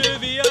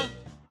Trivia.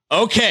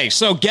 Okay,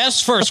 so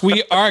guess first.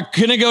 We are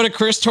going to go to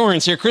Chris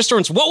Torrance here. Chris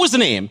Torrance, what was the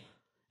name?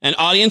 And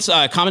audience,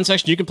 comment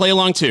section, you can play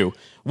along too.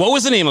 What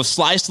was the name of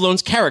Sly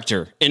Stallone's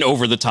character in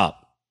Over the Top?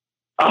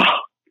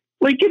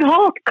 Lincoln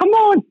Hawk, come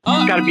on.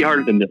 It's got to be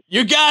harder than this.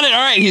 You got it. All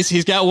right,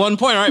 he's got 1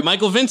 point. All right,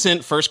 Michael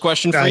Vincent, first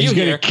question for you here. He's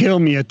going to kill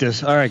me at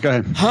this. All right, go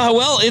ahead.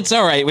 Well, it's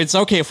all right. It's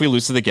okay if we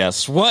lose to the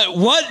guests.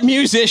 What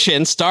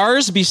musician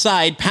stars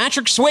beside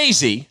Patrick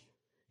Swayze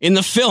in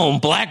the film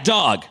Black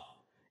Dog?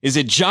 Is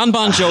it John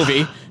Bon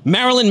Jovi,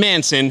 Marilyn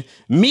Manson,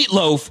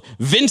 Meatloaf,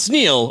 Vince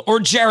Neil, or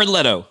Jared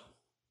Leto?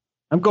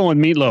 I'm going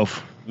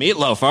Meatloaf.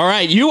 Meatloaf. All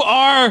right, you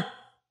are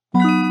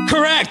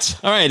correct.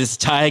 All right, it's a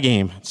tie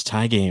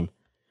game.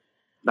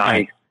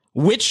 Nice.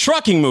 Which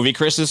trucking movie,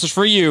 Chris, this is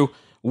for you.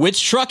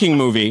 Which trucking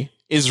movie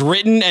is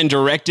written and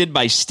directed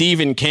by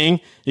Stephen King?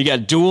 You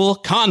got Duel,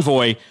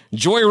 Convoy,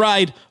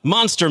 Joyride,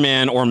 Monster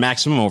Man, or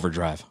Maximum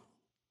Overdrive?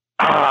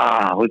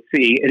 Let's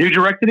see. And who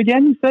directed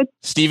again, you said?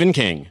 Stephen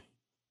King.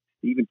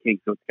 Stephen King,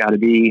 so it's got to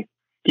be...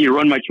 Can you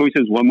run my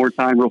choices one more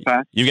time real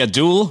fast? You got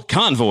Duel,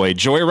 Convoy,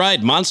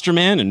 Joyride, Monster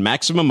Man, and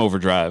Maximum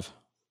Overdrive.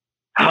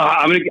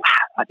 I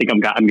think I'm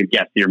gonna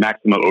guess here.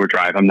 Maximum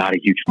Overdrive. I'm not a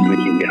huge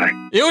comedian guy.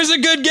 It was a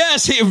good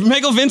guess.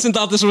 Michael Vincent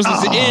thought this was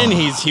his in.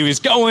 He was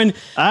going.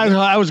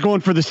 I was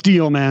going for the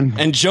steal, man.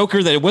 And Joker.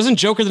 Wasn't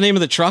Joker the name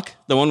of the truck?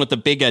 The one with the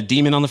big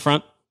demon on the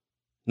front.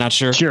 Not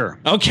sure. Sure.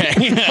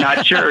 Okay.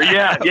 Not sure.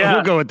 Yeah.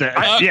 We'll go with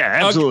that. Yeah,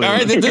 absolutely. Okay. All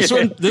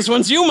right. This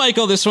one's you,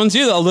 Michael. This one's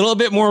you. A little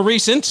bit more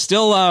recent.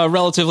 Still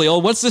relatively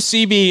old. What's the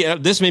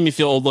CB? This made me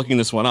feel old looking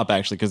this one up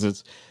actually because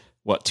it's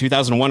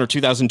 2001 or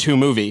 2002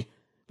 movie.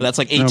 That's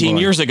like 18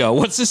 years ago.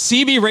 What's the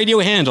CB radio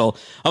handle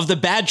of the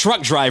bad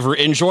truck driver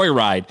in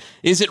Joyride?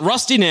 Is it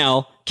Rusty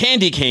Nail,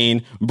 Candy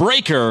Cane,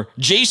 Breaker,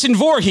 Jason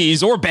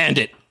Voorhees, or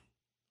Bandit?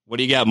 What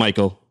do you got,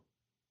 Michael?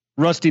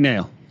 Rusty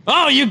Nail.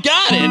 Oh, you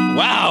got it.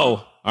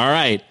 Wow. All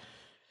right.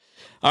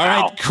 All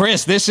right,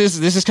 Chris, this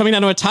is coming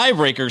down to a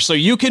tiebreaker, so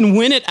you can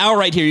win it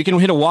outright here. You can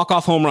hit a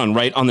walk-off home run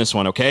right on this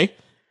one, okay?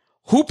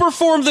 Who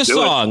performed the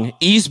song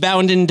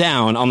Eastbound and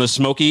Down on the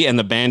Smokey and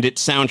the Bandit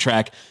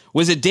soundtrack?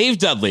 Was it Dave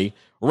Dudley,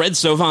 Red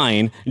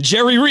Sovine,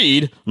 Jerry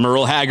Reed,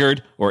 Merle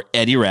Haggard, or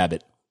Eddie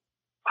Rabbit?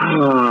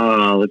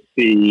 Let's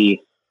see.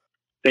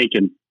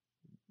 Thinking.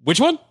 Which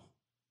one?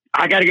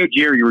 I got to go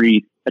Jerry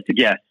Reed. That's a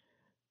guess.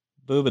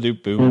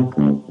 Boo-ba-doop-boo.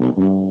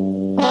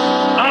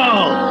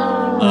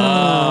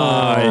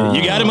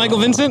 You got it, Michael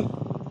Vincent?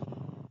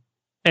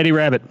 Eddie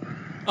Rabbit.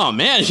 Oh,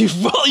 man, you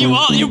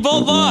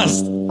both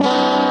lost.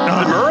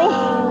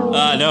 Merle?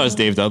 No, it's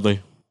Dave Dudley.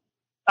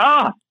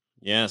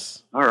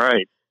 Yes. All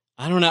right.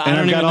 I don't know. And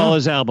I've got all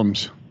his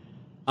albums.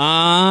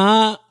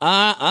 All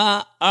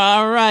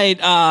right.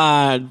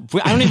 I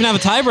don't even have a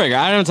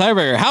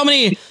tiebreaker. How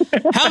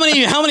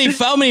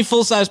many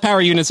full-size power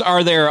units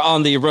are there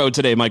on the road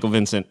today, Michael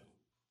Vincent?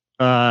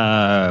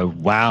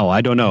 Wow.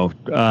 I don't know.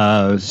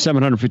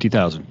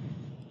 750,000.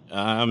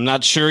 I'm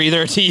not sure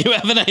either. Do you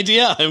have an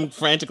idea? I'm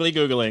frantically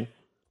Googling.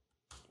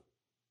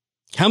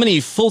 How many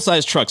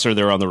full-size trucks are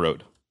there on the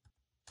road?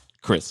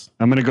 Chris.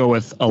 I'm going to go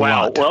with a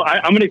lot. Well,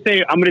 I'm going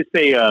to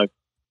say a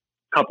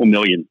couple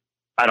million.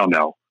 I don't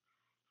know.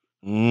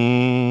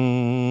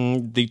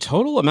 The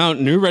total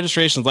amount new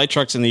registrations light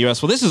trucks in the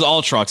U.S. Well, this is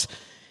all trucks.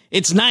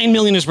 It's 9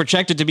 million is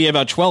projected to be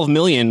about 12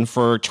 million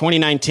for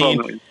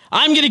 2019.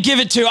 I'm going to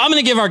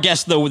give our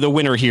guest the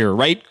winner here,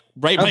 right?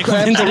 Right, Michael?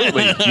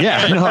 Absolutely.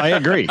 Yeah, no, I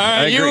agree. All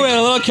right, you win.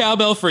 A little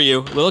cowbell for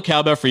you.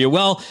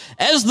 Well,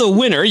 as the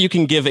winner, you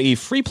can give a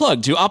free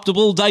plug to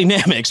Optimal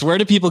Dynamics. Where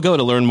do people go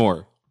to learn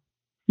more?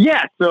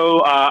 Yeah, so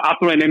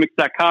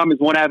optimaldynamics.com is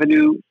one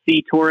avenue.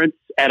 C. Torrance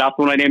at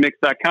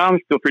optimaldynamics.com.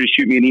 Feel free to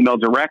shoot me an email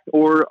direct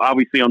or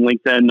obviously on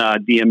LinkedIn,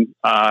 DM,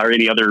 or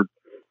any other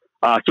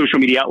social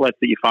media outlets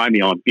that you find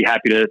me on. Be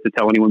happy to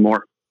tell anyone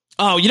more.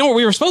 Oh, you know what?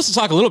 We were supposed to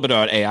talk a little bit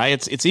about AI.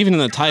 It's even in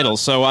the title.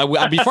 So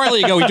before I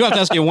let you go, we do have to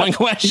ask you one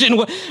question.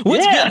 What's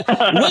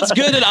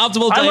good at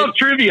optimal? I love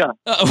trivia.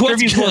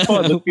 Trivia's more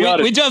fun. Let's be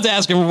honest. We do have to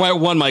ask him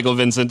one, Michael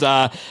Vincent.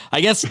 I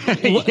guess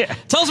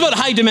tell us about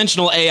high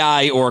dimensional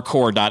AI or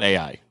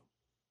core.ai.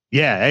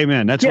 Yeah,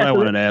 amen. That's what I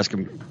wanted to ask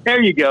him.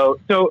 There you go.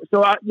 So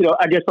I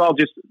guess I'll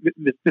just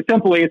the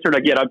simple answer I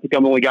get. I think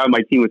I'm the only guy on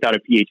my team without a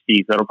PhD,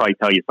 so that'll probably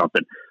tell you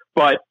something.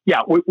 But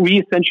yeah,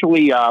 we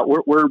essentially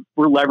we're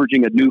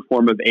leveraging a new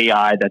form of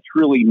AI that's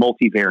really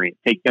multivariate,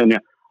 taking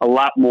a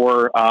lot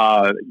more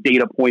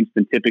data points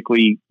than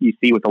typically you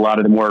see with a lot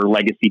of the more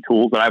legacy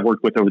tools that I've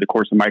worked with over the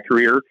course of my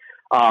career.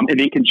 And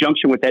in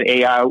conjunction with that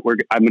AI, I'm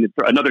going to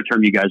throw another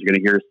term you guys are going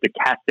to hear is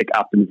stochastic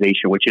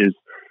optimization, which is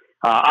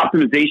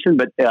optimization,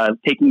 but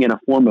taking in a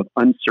form of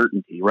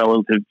uncertainty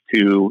relative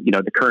to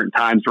the current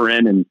times we're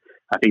in, and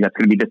I think that's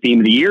going to be the theme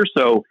of the year.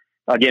 So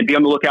again, be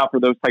on the lookout for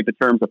those type of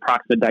terms: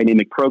 approximate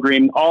dynamic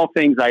programming, all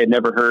things I had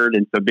never heard.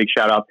 And so, big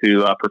shout out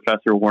to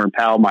Professor Warren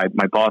Powell, my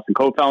boss and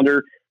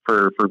co-founder,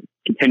 for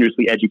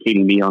continuously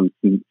educating me on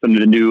some of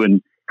the new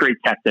and great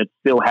tech that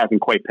still hasn't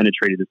quite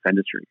penetrated this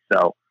industry.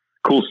 So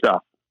cool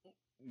stuff.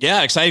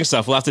 Yeah, exciting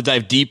stuff. We'll have to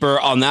dive deeper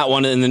on that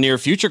one in the near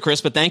future,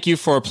 Chris. But thank you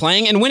for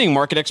playing and winning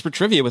Market Expert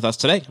Trivia with us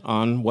today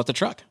on What the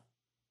Truck.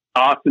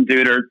 Awesome,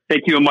 dude.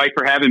 Thank you and Mike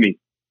for having me.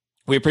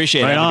 We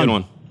appreciate it. Have a good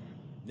one.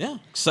 Yeah,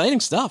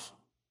 exciting stuff.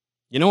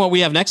 You know what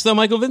we have next, though,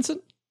 Michael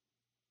Vincent?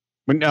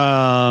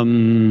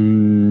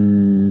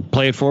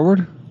 Play it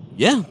forward?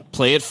 Yeah,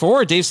 play it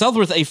forward. Dave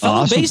Southworth, a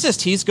fellow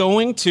bassist, he's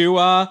going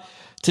to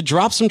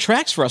drop some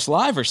tracks for us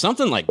live or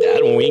something like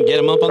that when we can get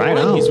him up on the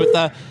line. He's with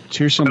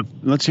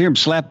let's hear him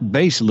slap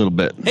bass a little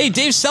bit. Hey,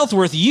 Dave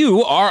Southworth,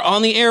 you are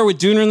on the air with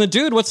Dooner and the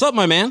Dude. What's up,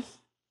 my man?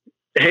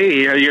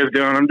 Hey, how you guys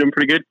doing? I'm doing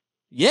pretty good.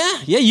 Yeah,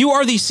 you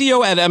are the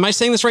CEO at, am I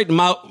saying this right,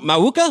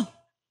 Mauka?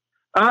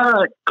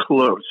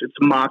 Close. It's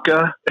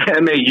Mauka,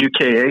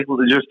 Mauka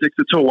Logistics.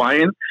 It's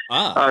Hawaiian.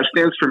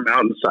 Stands for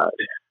mountainside.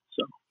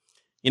 So,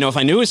 if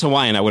I knew it was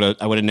Hawaiian, I would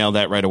have nailed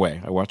that right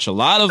away. I watch a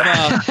lot of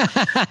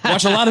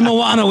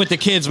Moana with the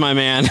kids, my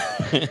man.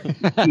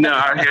 No,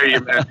 I hear you,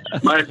 man.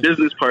 My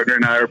business partner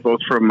and I are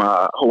both from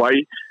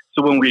Hawaii.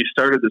 So when we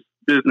started this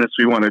business,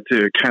 we wanted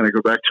to kind of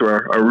go back to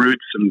our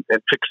roots and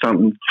pick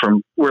something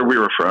from where we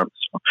were from.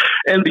 So,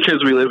 and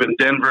because we live in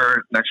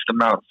Denver, next to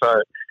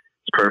Mountainside,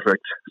 it's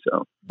perfect.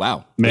 So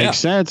wow, makes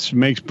sense.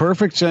 Makes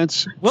perfect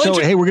sense. Well,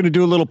 hey, we're going to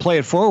do a little play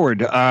it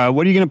forward. What are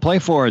you going to play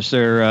for us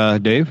there,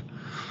 Dave?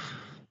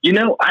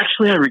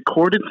 Actually, I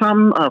recorded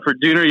some for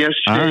Dooner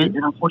yesterday, and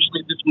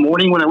unfortunately, this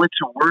morning when I went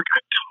to work, I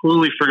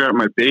totally forgot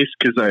my bass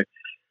because I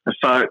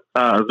thought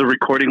the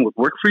recording would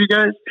work for you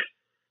guys.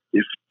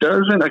 If it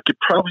doesn't, I could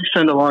probably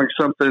send along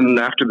something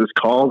after this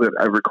call that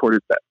I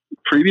recorded that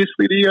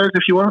previously to you guys,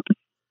 if you want.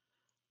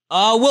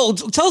 Well,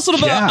 tell us a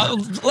little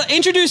bit.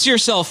 Introduce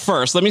yourself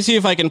first. Let me see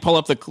if I can pull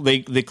up the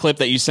clip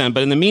that you sent.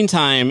 But in the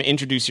meantime,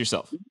 introduce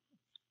yourself.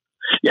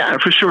 Yeah,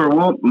 for sure.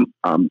 Well,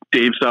 I'm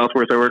Dave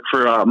Southworth. I work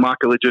for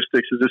Mauka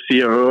Logistics as a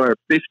COO. I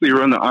basically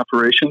run the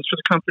operations for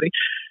the company.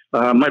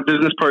 My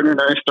business partner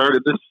and I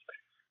started this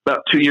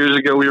about 2 years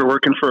ago. We were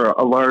working for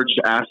a large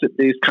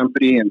asset-based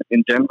company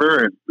in Denver,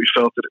 and we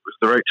felt that it was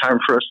the right time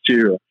for us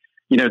to,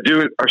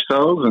 do it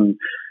ourselves and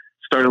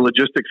start a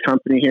logistics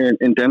company here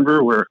in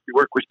Denver where we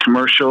work with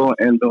commercial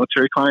and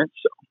military clients.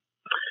 So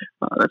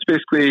that's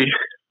basically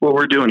what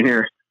we're doing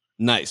here.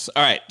 Nice.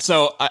 All right.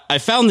 So I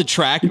found the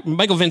track.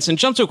 Michael Vincent,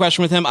 jump to a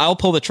question with him. I'll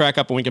pull the track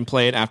up and we can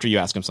play it after you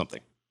ask him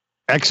something.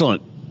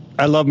 Excellent.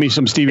 I love me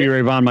some Stevie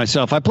Ray Vaughan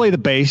myself. I play the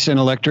bass and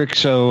electric,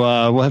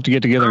 so we'll have to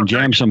get together and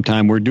jam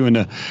sometime. We're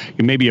doing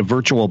maybe a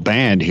virtual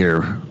band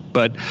here.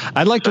 But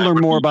I'd like to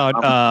learn more about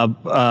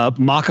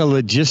Mauka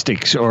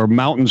Logistics or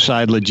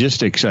Mountainside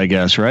Logistics, I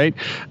guess, right?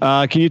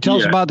 Can you tell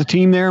us about the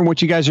team there and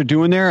what you guys are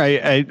doing there?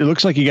 It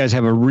looks like you guys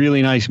have a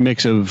really nice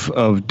mix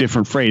of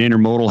different freight,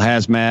 intermodal,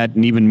 hazmat,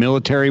 and even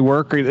military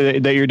work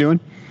that you're doing.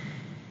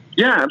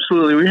 Yeah,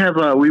 absolutely.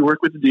 We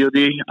work with the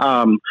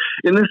DoD.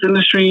 In this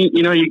industry,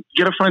 you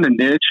got to find a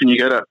niche and you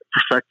got to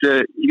perfect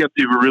it. You got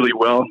to do really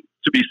well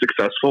to be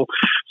successful.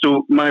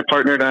 So my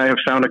partner and I have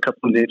found a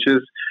couple of niches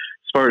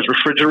as far as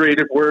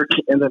refrigerated work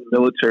and then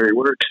military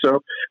work.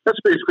 So that's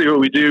basically what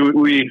we do.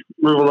 We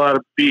move a lot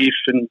of beef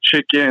and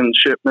chicken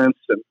shipments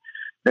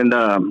and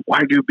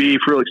Wagyu beef,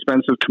 real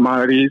expensive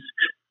commodities.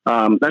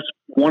 That's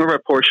one of our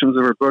portions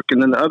of our book.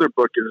 And then the other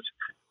book is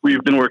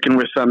we've been working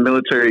with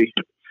military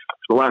for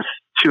the last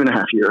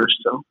 2.5 years.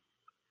 So,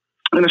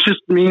 and it's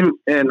just me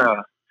and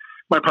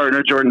my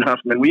partner, Jordan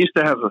Huffman. We used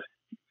to have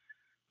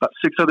about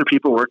 6 other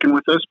people working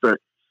with us, but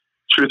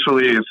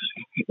truthfully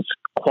it's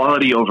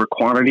quality over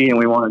quantity. And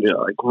we wanted to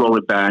roll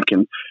it back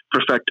and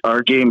perfect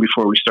our game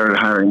before we started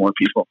hiring more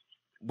people.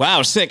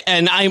 Wow. Sick.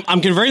 And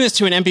I'm converting this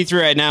to an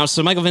MP3 right now.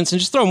 So Michael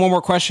Vincent, just throw in one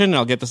more question and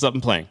I'll get this up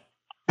and playing.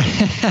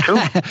 Cool.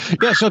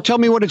 Yeah. So tell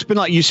me what it's been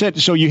like. You said,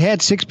 so you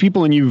had 6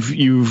 people and you've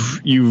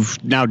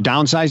now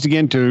downsized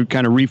again to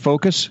kind of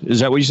refocus. Is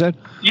that what you said?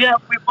 Yeah,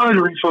 we wanted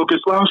to refocus.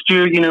 Last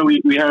year,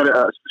 we had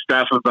a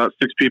staff of about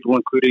 6 people,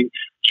 including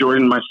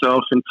Jordan,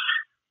 myself, and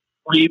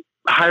we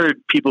hired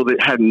people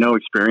that had no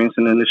experience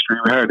in the industry.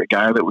 We hired a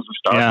guy that was a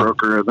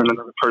stockbroker, then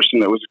another person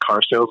that was a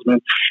car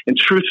salesman. And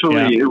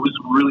truthfully, it was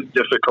a really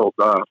difficult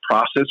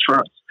process for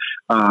us.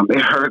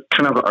 It hurt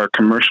kind of our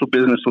commercial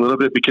business a little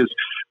bit because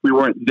we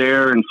weren't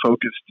there and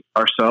focused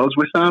ourselves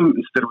with them.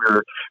 Instead, we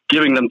were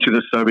giving them to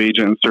the sub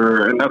agents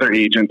or another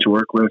agent to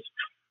work with.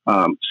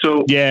 I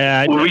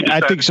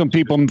think some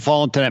people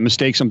fall into that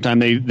mistake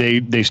sometimes.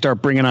 They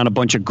start bringing on a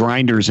bunch of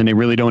grinders and they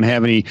really don't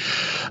have any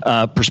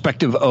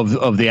perspective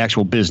of the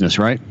actual business,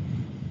 right?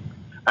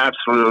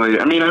 Absolutely.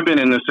 I mean, I've been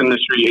in this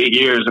industry 8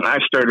 years and I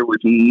started with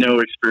no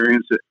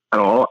experience at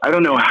all. I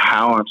don't know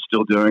how I'm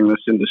still doing this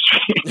industry.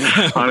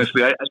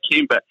 Honestly, I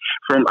came back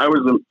I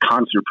was a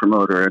concert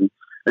promoter and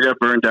I got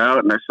burned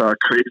out and I saw a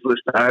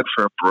Craigslist ad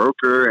for a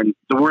broker, and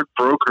the word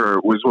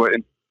broker was what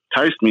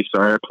enticed me. So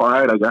I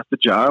applied, I got the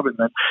job, and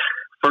then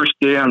first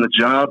day on the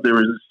job, there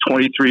was this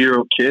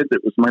 23-year-old kid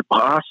that was my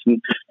boss, and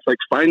it's like,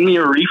 find me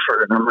a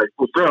reefer. And I'm like,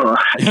 well, bro,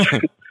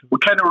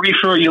 what kind of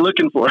reefer are you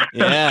looking for?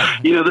 Yeah.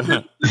 There's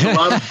a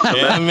lot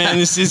of man,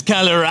 this is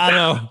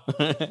Colorado.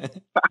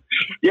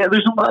 Yeah,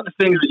 there's a lot of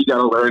things that you got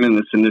to learn in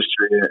this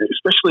industry,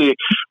 especially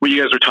what you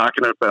guys were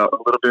talking about a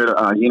little bit,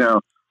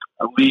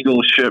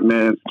 illegal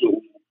shipments,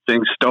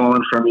 things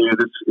stolen from you.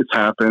 It's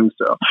happened.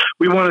 So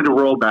we wanted to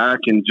roll back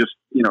and just,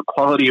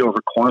 quality over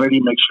quantity,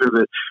 make sure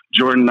that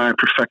Jordan and I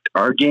perfect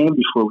our game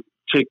before we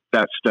take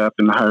that step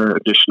and hire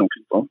additional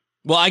people.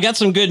 Well, I got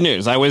some good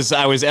news. I was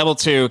able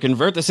to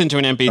convert this into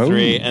an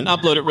MP3 and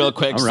upload it real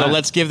quick. So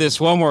let's give this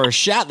one more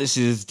shot. This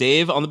is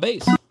Dave on the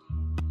bass.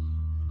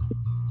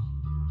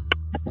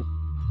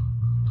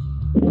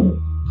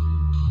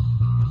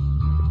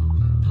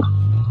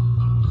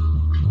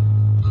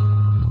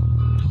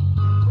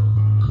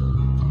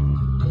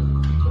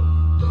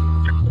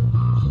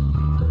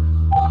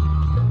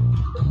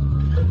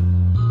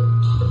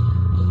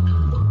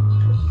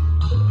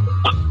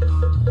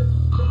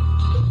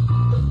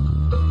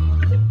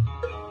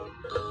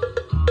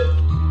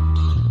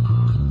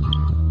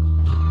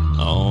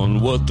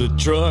 What the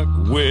truck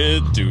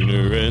with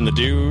Dooner and the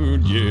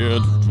dude, yeah.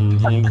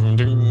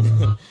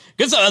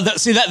 Good.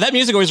 See, that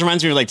music always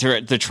reminds me of like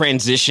the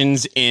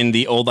transitions in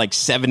the old like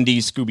 70s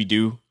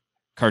Scooby-Doo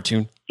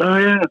cartoon. Oh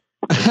yeah,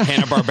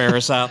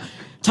 Hanna-Barbera style.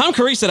 Tom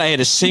Curry said I had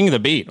to sing the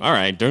beat. All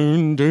right.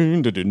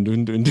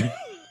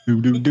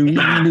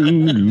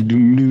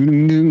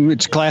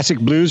 It's classic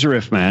blues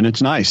riff, man.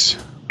 It's nice.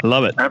 I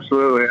love it.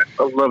 Absolutely.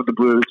 I love the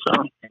blues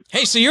song.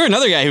 Hey, so you're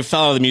another guy who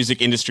fell out of the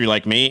music industry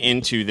like me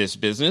into this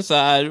business.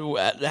 How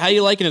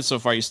you liking it so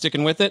far? You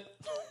sticking with it?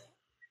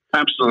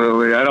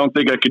 Absolutely. I don't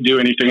think I could do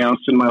anything else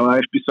in my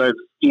life besides,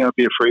 be a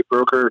freight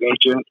broker, an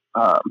agent.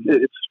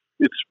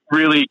 It's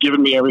really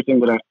given me everything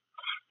that I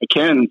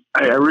can.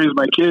 I raise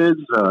my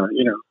kids,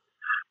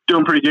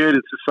 doing pretty good.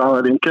 It's a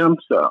solid income.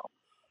 So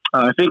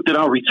I think that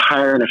I'll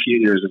retire in a few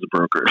years as a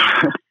broker.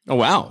 Oh,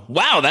 wow.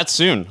 Wow, that's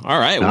soon. All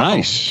right.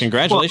 Nice. Wow.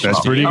 Congratulations. Well,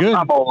 that's pretty good.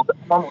 I'm old.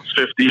 I'm almost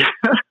 50.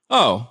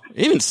 Oh,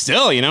 even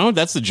still,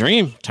 that's the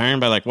dream. Retiring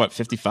by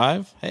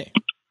 55? Hey.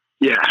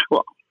 Yeah,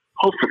 well,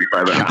 hopefully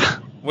by then.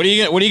 What are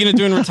you gonna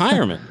do in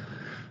retirement?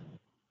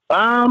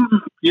 I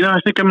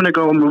think I'm gonna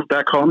go move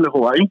back home to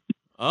Hawaii.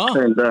 Oh.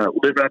 And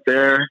live out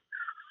there,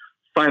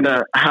 find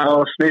a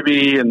house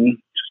maybe, and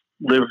just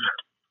live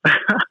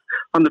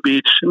on the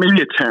beach.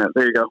 Maybe a tent.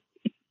 There you go.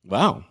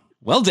 Wow.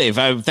 Well, Dave,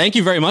 thank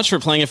you very much for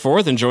playing it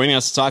forth and joining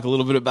us to talk a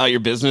little bit about your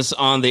business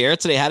on the air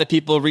today. How do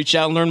people reach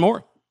out and learn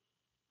more?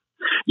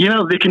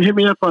 They can hit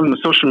me up on the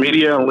social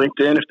media, on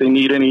LinkedIn, if they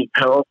need any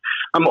help.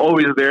 I'm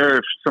always there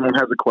if someone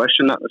has a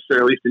question, not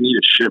necessarily if they need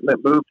a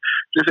shipment moved.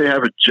 Just if they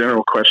have a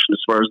general question as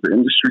far as the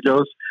industry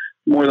goes,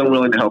 more than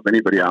willing to help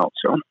anybody out.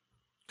 So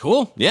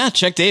cool. Yeah,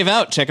 check Dave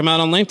out. Check him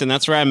out on LinkedIn.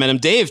 That's where I met him.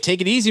 Dave, take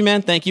it easy,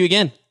 man. Thank you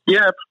again.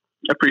 Yeah,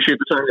 I appreciate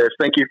the time, guys.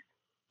 Thank you.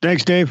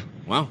 Thanks, Dave.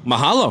 Wow.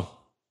 Mahalo.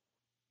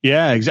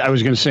 Yeah, I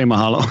was going to say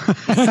mahalo.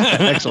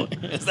 Excellent.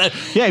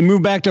 Yeah, he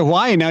moved back to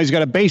Hawaii. Now he's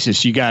got a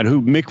basis. You got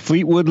who? Mick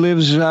Fleetwood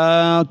lives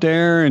out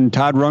there, and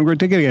Todd Rundgren.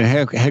 They got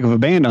a heck of a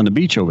band on the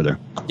beach over there.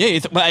 Yeah,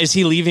 is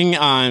he leaving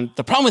on?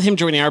 The problem with him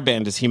joining our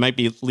band is he might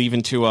be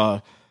leaving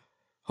to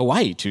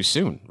Hawaii too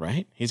soon,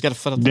 right? He's got a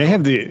foot up. They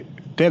have the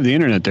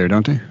internet there,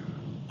 don't they?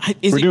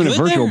 We're doing a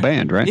virtual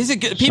band, right? Is it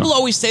good? People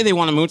always say they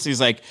want to move. So he's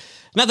like.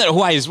 Not that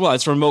Hawaii is,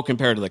 it's remote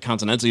compared to the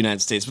continental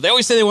United States, but they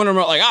always say they want to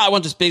remote, I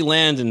want this big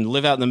land and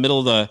live out in the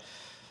middle of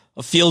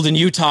a field in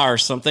Utah or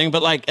something.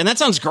 But and that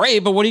sounds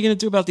great, but what are you going to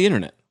do about the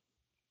internet?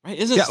 Right?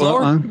 Isn't it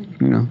slower?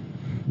 Well,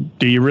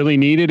 do you really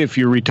need it if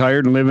you're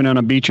retired and living on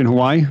a beach in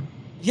Hawaii?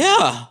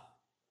 Yeah.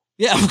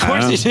 Yeah, of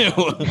course you do.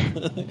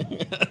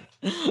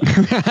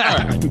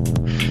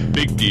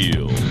 Big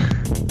deal.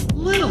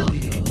 Little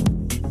deal.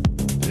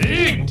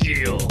 Big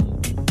deal.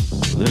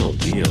 Little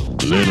deal.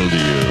 Little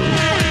deal.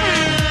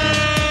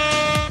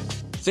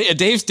 See,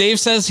 Dave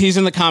says he's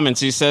in the comments.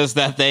 He says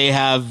that they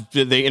have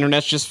the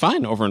internet's just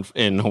fine over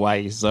in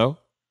Hawaii. So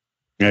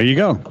there you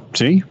go.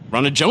 See,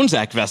 run a Jones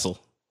Act vessel.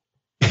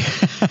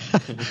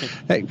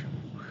 Hey,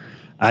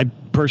 I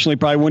personally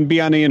probably wouldn't be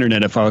on the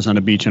internet if I was on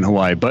a beach in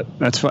Hawaii, but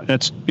that's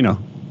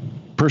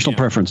Personal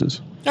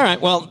preferences. All right.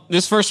 Well,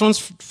 this first one's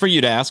for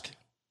you to ask.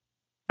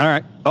 All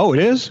right. Oh, it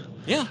is?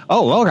 Yeah.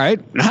 Oh, all right.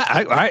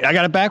 I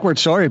got it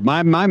backwards. Sorry.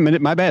 My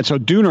bad. So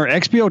Dooner,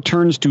 XPO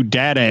turns to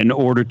data in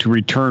order to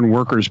return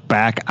workers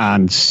back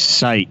on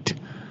site.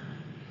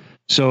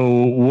 So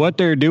what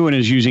they're doing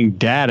is using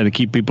data to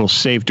keep people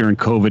safe during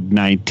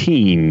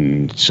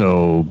COVID-19.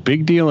 So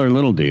big deal or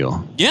little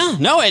deal? Yeah,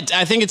 no,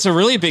 I think it's a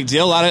really big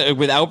deal. A lot of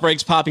with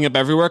outbreaks popping up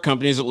everywhere,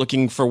 companies are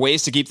looking for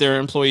ways to keep their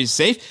employees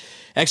safe.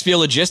 XPO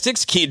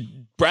Logistics,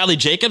 Bradley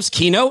Jacobs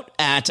keynote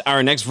at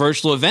our next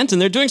virtual event,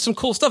 and they're doing some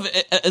cool stuff.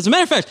 As a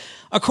matter of fact,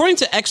 according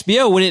to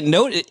XPO, when it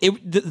noted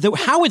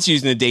how it's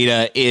using the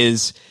data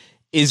is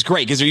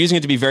great because they're using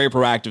it to be very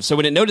proactive. So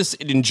when it noticed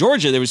in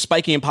Georgia there was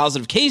spiking in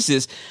positive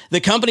cases, the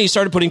company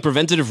started putting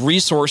preventative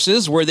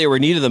resources where they were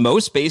needed the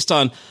most based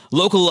on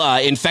local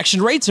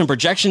infection rates and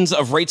projections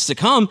of rates to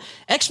come.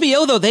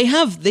 XPO, though,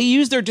 they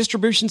use their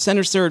distribution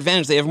centers to their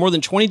advantage. They have more than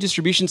 20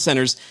 distribution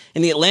centers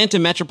in the Atlanta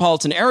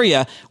metropolitan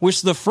area,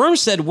 which the firm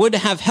said would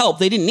have helped.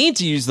 They didn't need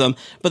to use them,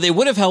 but they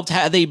would have helped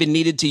had they been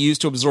needed to use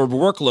to absorb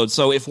workload.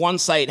 So if one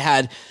site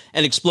had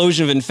an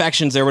explosion of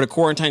infections, they were to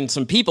quarantine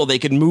some people, they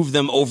could move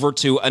them over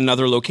to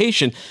another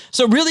location.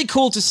 So really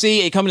cool to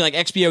see a company like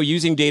XPO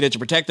using data to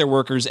protect their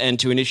workers and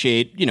to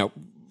initiate,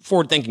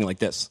 forward thinking like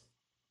this.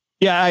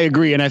 Yeah, I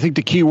agree. And I think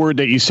the key word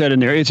that you said in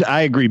there,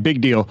 I agree,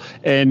 big deal.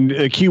 And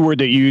the key word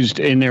that you used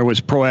in there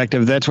was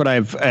proactive. That's what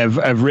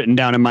I've written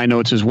down in my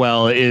notes as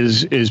well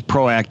is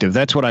proactive.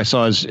 That's what I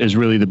saw as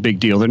really the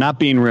big deal. They're not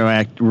being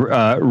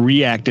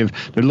reactive.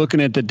 They're looking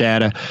at the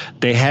data.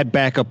 They had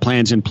backup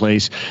plans in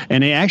place,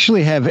 and they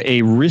actually have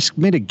a risk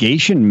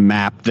mitigation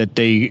map that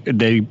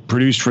they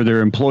produced for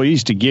their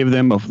employees to give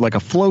them like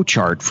a flow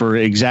chart for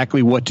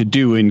exactly what to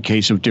do in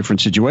case of different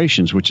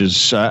situations, which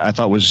is I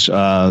thought was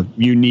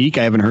unique.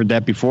 I haven't heard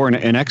that before,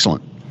 and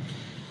excellent.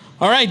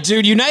 All right,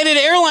 dude. United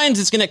Airlines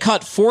is going to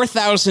cut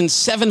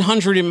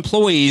 4,700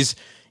 employees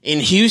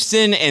in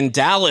Houston and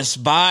Dallas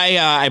by,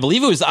 I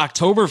believe it was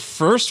October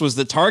 1st was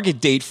the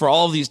target date for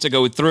all of these to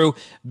go through.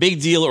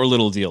 Big deal or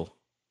little deal?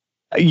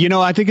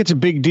 I think it's a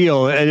big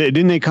deal.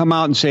 Didn't they come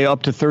out and say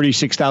up to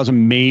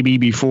 36,000 maybe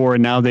before,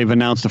 and now they've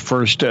announced the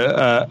first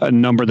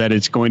number that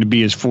it's going to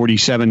be is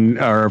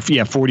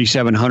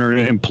 4,700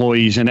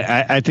 employees, and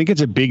I think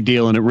it's a big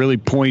deal, and it really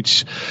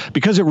points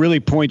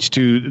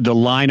to the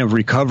line of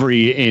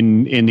recovery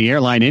in the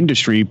airline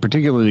industry,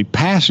 particularly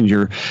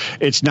passenger.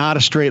 It's not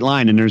a straight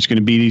line, and there's going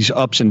to be these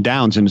ups and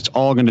downs, and it's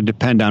all going to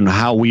depend on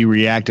how we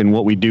react and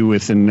what we do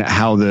with, and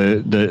how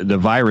the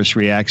virus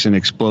reacts and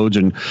explodes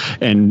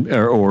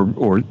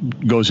or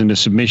goes into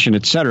submission,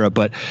 et cetera.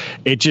 But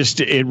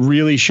it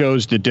really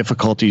shows the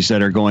difficulties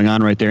that are going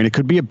on right there. And it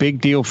could be a big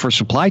deal for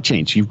supply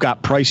chains. You've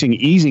got pricing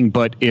easing,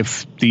 but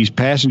if these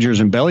passengers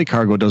and belly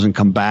cargo doesn't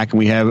come back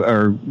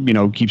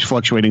and keeps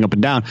fluctuating up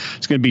and down,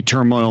 it's going to be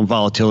turmoil and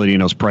volatility in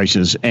those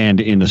prices and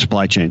in the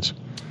supply chains.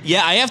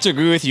 Yeah, I have to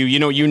agree with you.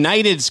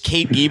 United's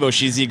Kate Gibo,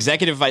 she's the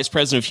Executive Vice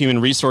President of Human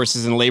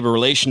Resources and Labor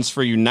Relations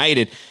for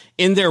United.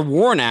 In their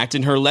WARN Act,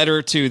 in her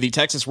letter to the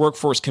Texas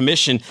Workforce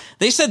Commission,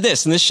 they said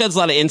this, and this sheds a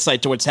lot of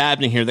insight to what's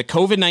happening here. The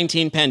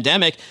COVID-19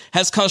 pandemic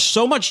has caused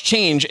so much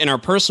change in our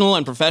personal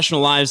and professional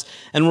lives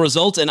and will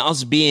result in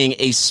us being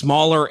a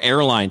smaller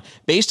airline.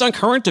 Based on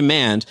current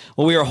demand,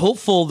 while we are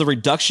hopeful the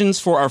reductions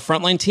for our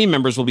frontline team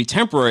members will be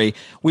temporary,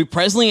 we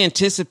presently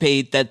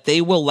anticipate that they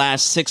will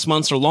last 6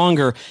 months or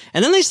longer.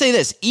 And then they say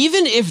this,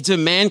 even if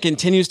demand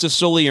continues to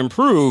slowly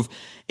improve,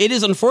 it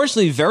is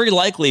unfortunately very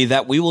likely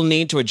that we will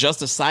need to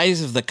adjust the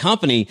size of the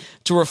company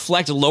to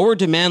reflect lower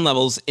demand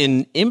levels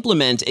and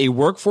implement a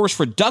workforce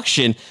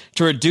reduction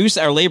to reduce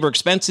our labor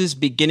expenses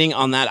beginning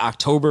on that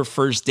October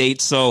 1st date.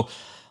 So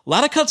a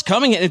lot of cuts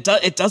coming.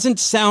 It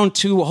doesn't sound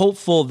too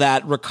hopeful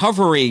that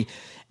recovery,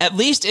 at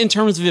least in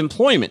terms of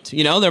employment,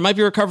 there might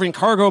be recovery in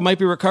cargo, might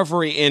be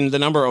recovery in the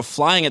number of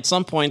flying at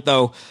some point,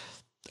 though.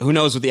 Who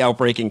knows with the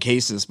outbreak in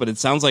cases, but it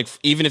sounds like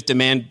even if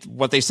demand,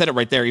 what they said it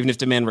right there, even if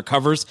demand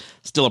recovers,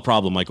 still a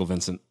problem, Michael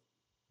Vincent.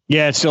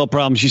 Yeah, it's still a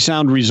problem. She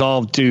sounded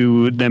resolved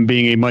to them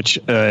being a much,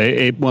 she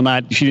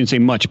didn't say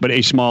much, but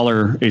a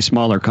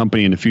smaller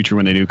company in the future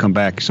when they do come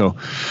back. So,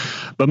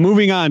 but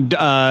moving on,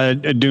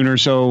 Dooner.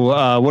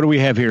 So what do we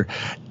have here?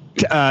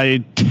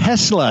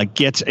 Tesla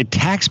gets a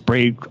tax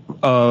break,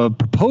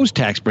 proposed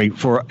tax break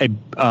for a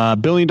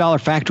 $1 billion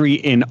factory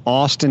in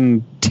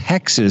Austin,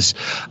 Texas,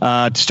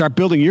 to start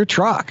building your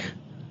truck.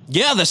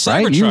 Yeah, the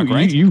Cybertruck,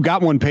 right? You've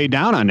got one paid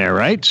down on there,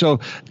 right? So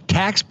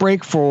tax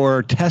break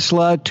for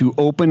Tesla to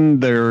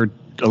open their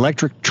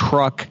electric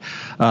truck,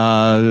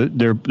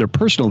 their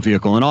personal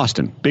vehicle in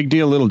Austin. Big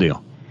deal, little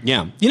deal.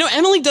 Yeah.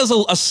 Emily does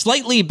a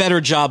slightly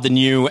better job than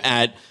you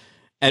at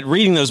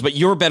reading those, but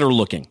you're better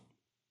looking.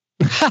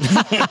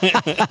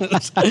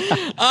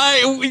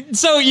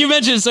 So you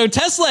mentioned,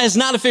 Tesla has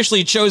not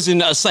officially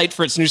chosen a site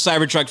for its new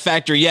Cybertruck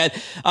factory yet.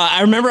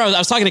 I remember I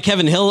was talking to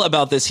Kevin Hill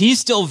about this. He's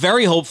still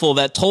very hopeful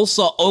that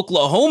Tulsa,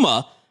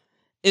 Oklahoma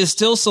is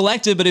still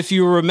selected, but if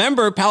you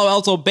remember, Palo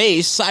Alto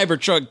based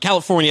Cybertruck,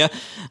 California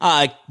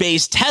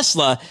based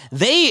Tesla,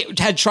 they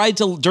had tried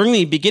to, during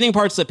the beginning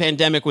parts of the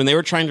pandemic, when they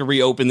were trying to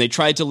reopen, they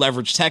tried to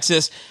leverage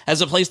Texas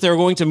as a place they were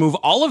going to move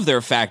all of their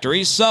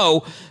factories.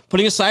 So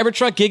putting a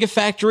Cybertruck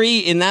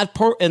Gigafactory in that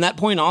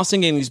point in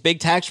Austin, getting these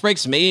big tax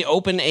breaks may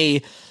open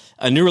a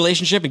new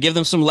relationship and give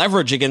them some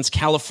leverage against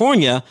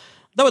California.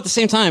 Though at the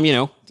same time,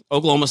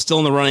 Oklahoma's still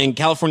in the running,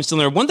 California's still in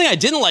there. One thing I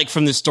didn't like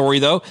from this story,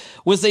 though,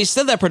 was they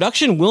said that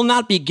production will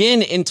not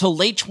begin until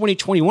late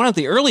 2021 at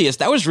the earliest.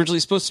 That was originally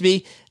supposed to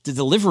be the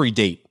delivery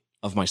date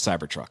of my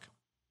Cybertruck.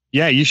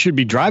 Yeah, you should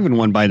be driving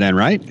one by then,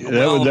 right?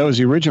 Well, that was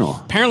the original.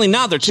 Apparently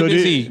not. They're too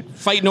busy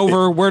fighting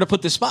over where to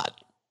put this spot.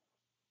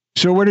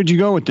 So where did you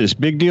go with this?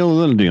 Big deal or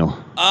little deal?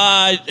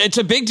 It's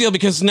a big deal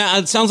because now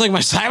it sounds like my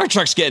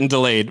Cybertruck's getting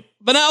delayed.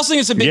 But I also think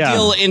it's a big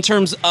deal in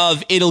terms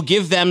of it'll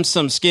give them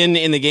some skin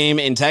in the game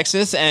in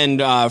Texas and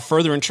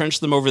further entrench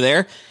them over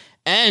there.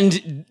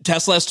 And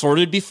Tesla has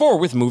flirted before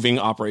with moving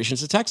operations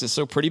to Texas.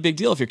 So pretty big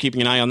deal if you're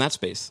keeping an eye on that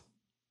space.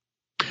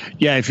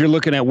 Yeah, if you're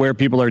looking at where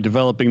people are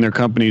developing their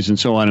companies and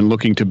so on and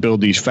looking to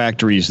build these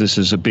factories, this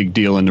is a big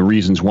deal, and the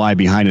reasons why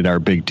behind it are a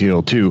big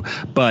deal too.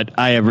 But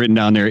I have written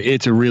down there,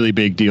 it's a really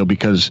big deal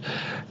because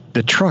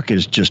the truck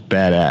is just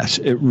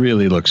badass. It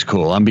really looks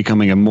cool. I'm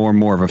becoming more and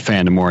more of a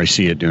fan the more I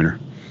see it, Dooner.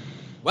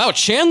 Wow,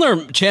 Chandler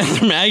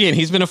Magin,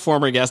 he's been a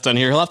former guest on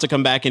here. He'll have to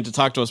come back in to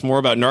talk to us more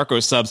about narco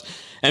subs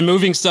and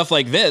moving stuff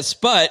like this.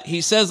 But he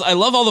says, I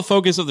love all the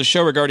focus of the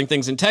show regarding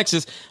things in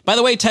Texas. By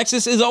the way,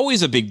 Texas is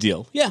always a big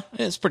deal. Yeah,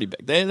 it's pretty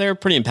big. They're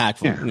pretty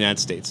impactful in the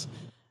United States.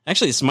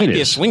 Actually, this might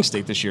be a swing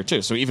state this year,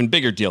 too, so even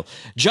bigger deal.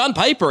 John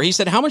Piper, he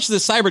said, how much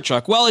is the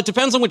Cybertruck? Well, it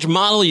depends on which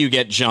model you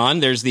get, John.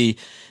 There's the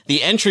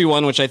entry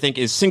one, which I think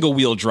is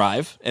single-wheel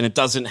drive, and it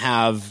doesn't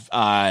have,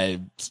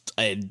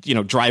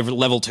 driver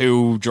level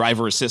 2,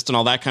 driver assist, and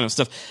all that kind of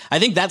stuff. I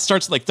think that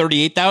starts at like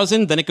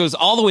 $38,000. Then it goes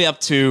all the way up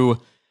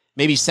to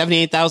maybe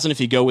 $78,000 if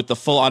you go with the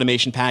full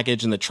automation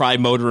package and the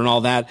tri-motor and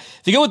all that.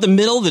 If you go with the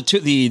middle,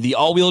 the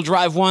all-wheel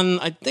drive one,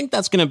 I think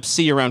that's going to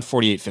see around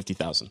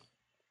 $48,000-$50,000.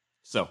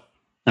 So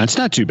that's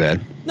not too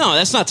bad. No,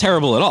 that's not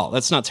terrible at all.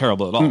 Let's talk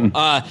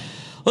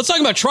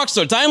about trucks,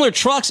 though. Daimler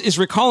Trucks is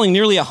recalling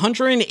nearly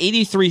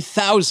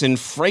 183,000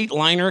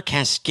 Freightliner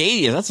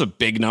Cascadia. That's a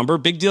big number.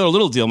 Big deal or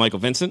little deal, Michael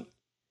Vincent?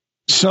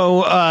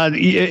 So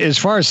as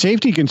far as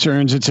safety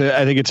concerns,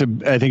 I think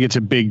it's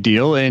a big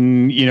deal,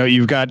 and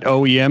you've got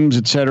OEMs,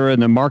 et cetera,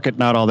 and the market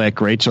not all that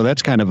great, so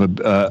that's kind of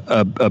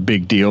a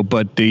big deal.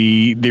 But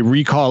the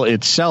recall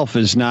itself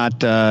is not.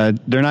 They're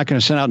not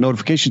going to send out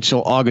notifications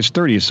till August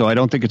 30th, so I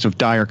don't think it's of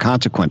dire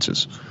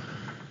consequences.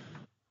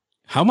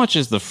 How much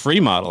is the free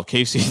model?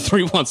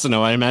 KC3 wants to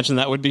know. I imagine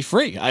that would be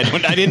free. I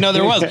didn't know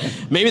there was.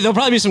 Maybe there'll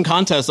probably be some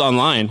contests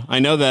online. I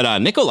know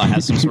that Nicola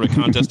has some sort of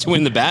contest to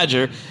win the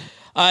Badger.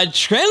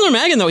 Chandler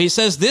Magin, though, he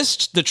says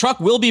the truck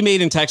will be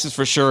made in Texas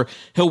for sure.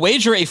 He'll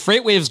wager a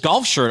FreightWaves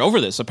golf shirt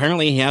over this.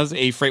 Apparently, he has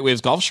a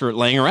FreightWaves golf shirt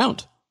laying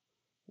around.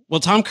 Well,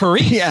 Tom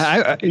Curry.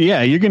 Yeah,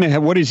 you're going to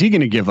have, what is he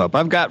going to give up?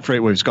 I've got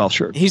FreightWaves golf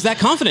shirt. He's that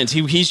confident.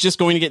 He's just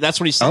going to get, that's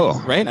what he said,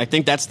 right? I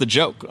think that's the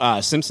joke.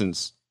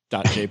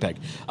 Simpsons.jpg.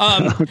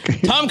 Okay.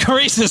 Tom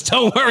Curry says,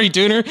 don't worry,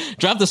 Dooner.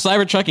 Drop the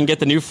Cybertruck and get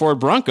the new Ford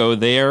Bronco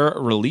they're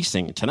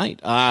releasing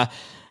tonight. I'm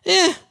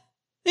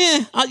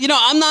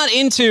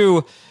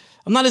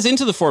not as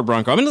into the Ford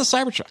Bronco. I'm into the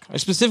Cybertruck. I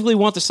specifically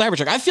want the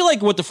Cybertruck. I feel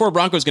like what the Ford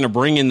Bronco is going to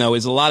bring in, though,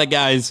 is a lot of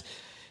guys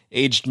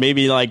aged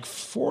maybe like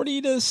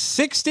 40 to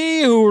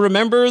 60 who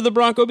remember the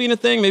Bronco being a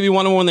thing. Maybe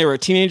one of them when they were a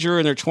teenager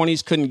in their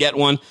 20s couldn't get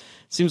one.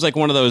 Seems like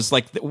one of those,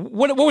 like,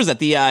 what was that?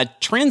 The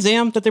Trans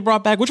Am that they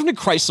brought back? Which one did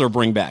Chrysler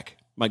bring back,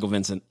 Michael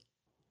Vincent?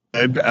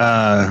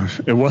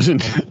 It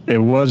wasn't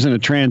a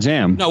Trans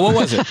Am. No, what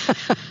was it?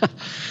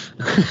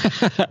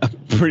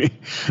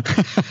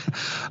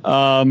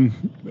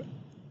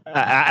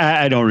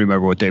 I don't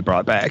remember what they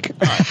brought back.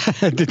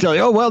 Right. To tell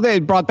you, they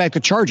brought back the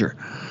Charger.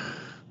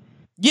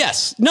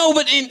 Yes. No,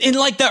 but in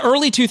like the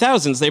early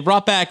 2000s, they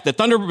brought back the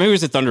Thunderbird. Maybe it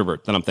was the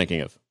Thunderbird that I'm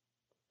thinking of.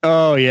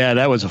 Oh, yeah,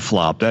 that was a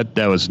flop. That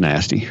was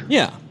nasty.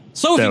 Yeah.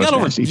 So if you got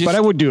over, but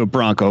I would do a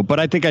Bronco, but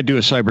I think I'd do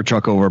a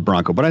Cybertruck over a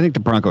Bronco, but I think the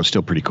Bronco is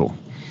still pretty cool.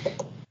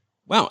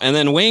 Wow. And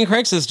then Wayne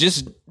Craig says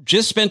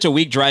just spent a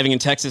week driving in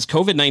Texas.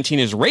 COVID-19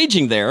 is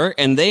raging there,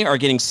 and they are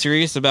getting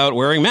serious about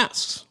wearing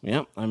masks.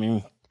 Yeah. I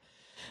mean,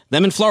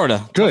 them in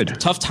Florida. Good.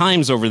 Tough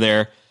times over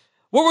there.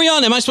 What were we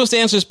on? Am I supposed to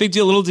answer this big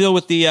deal, little deal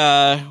with the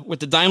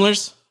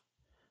Daimlers?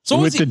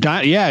 So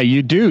yeah,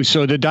 you do.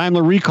 So the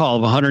Daimler recall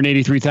of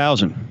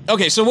 183,000.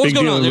 Okay, so what's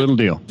going on? Little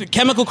deal. The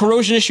chemical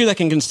corrosion issue that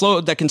can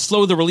slow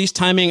the release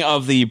timing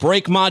of the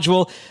brake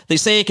module. They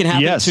say it can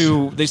happen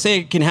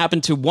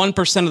to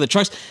 1% of the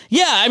trucks.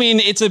 Yeah, I mean,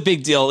 it's a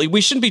big deal.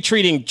 We shouldn't be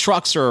treating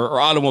trucks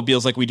or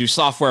automobiles like we do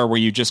software where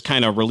you just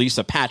kind of release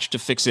a patch to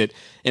fix it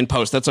in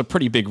post. That's a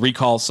pretty big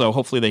recall, so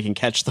hopefully they can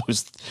catch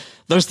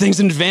those things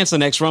in advance of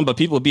the next run, but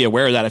people will be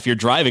aware of that if you're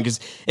driving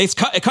because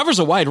it covers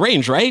a wide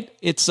range, right?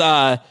 It's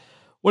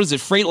what is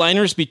it?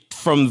 Freightliners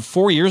from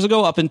 4 years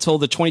ago up until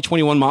the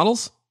 2021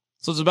 models.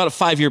 So it's about a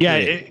 5-year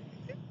period.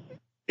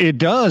 It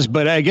does,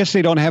 but I guess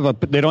they don't have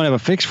a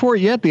fix for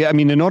it yet. The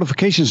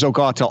notifications don't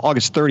go out till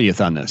August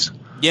 30th on this.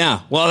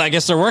 Yeah, well, I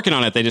guess they're working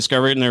on it. They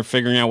discovered it and they're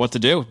figuring out what to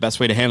do. Best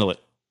way to handle it.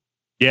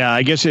 Yeah,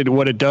 I guess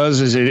what it does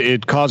is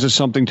it causes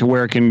something to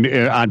where it can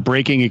on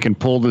braking it can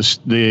pull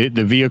the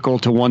vehicle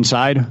to one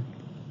side.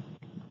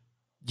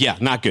 Yeah,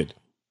 not good.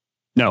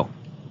 No,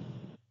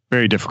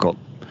 very difficult,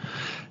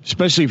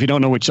 especially if you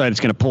don't know which side it's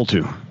going to pull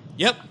to.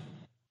 Yep.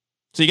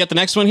 So you got the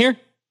next one here?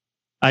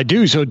 I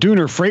do. So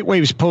Dooner,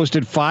 FreightWaves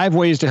posted 5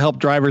 ways to help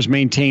drivers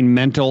maintain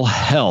mental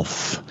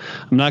health.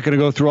 I'm not going to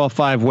go through all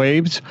 5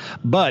 waves,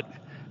 but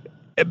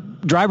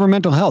driver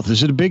mental health,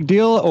 is it a big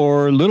deal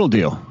or little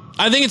deal?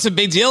 I think it's a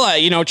big deal.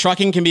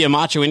 Trucking can be a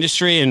macho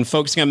industry, and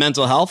focusing on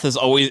mental health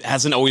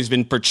hasn't always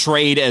been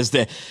portrayed as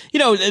the,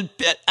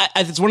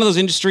 it's one of those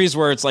industries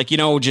where it's like,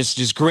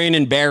 just grin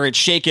and bear it,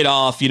 shake it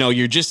off.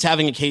 You're just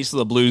having a case of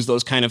the blues,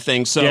 those kind of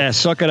things. So yeah,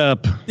 suck it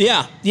up.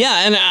 Yeah.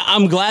 And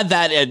I'm glad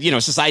that,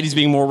 society's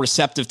being more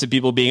receptive to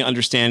people being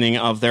understanding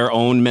of their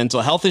own mental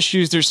health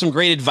issues. There's some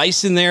great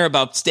advice in there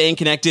about staying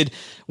connected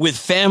with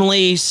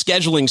family,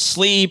 scheduling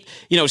sleep,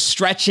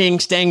 stretching,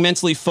 staying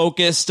mentally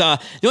focused. The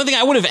only thing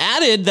I would have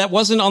added that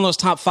wasn't on those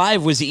top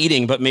 5 was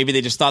eating, but maybe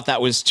they just thought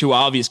that was too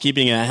obvious,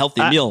 keeping a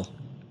healthy meal.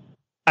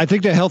 I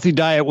think the healthy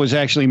diet was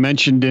actually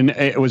mentioned in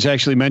their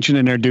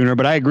Dooner,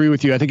 but I agree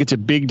with you. I think it's a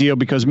big deal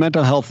because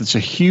mental health is a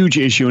huge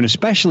issue, and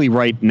especially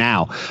right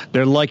now,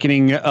 they're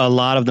likening a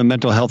lot of the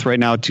mental health right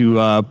now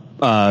to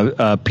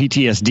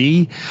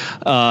PTSD,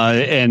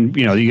 and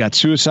you got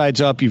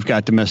suicides up, you've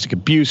got domestic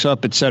abuse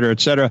up, et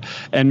cetera,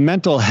 and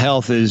mental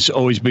health has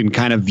always been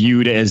kind of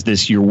viewed as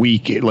this, you're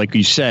weak, like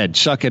you said,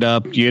 suck it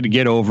up, you got to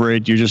get over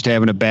it, you're just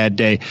having a bad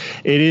day.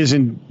 It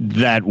isn't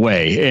that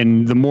way,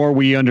 and the more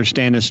we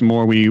understand this, the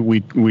more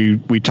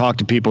we talk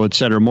to people, et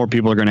cetera, more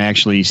people are going to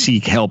actually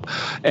seek help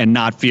and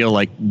not feel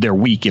like they're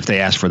weak if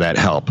they ask for that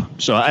help.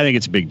 So I think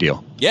it's a big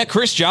deal. Yeah,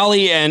 Chris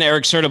Jolly and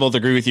Eric Serta both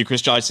agree with you.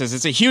 Chris Jolly says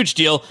it's a huge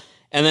deal.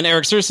 And then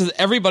Eric Serta says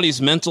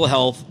everybody's mental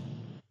health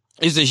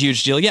is a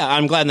huge deal. Yeah,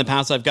 I'm glad in the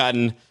past I've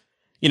gotten,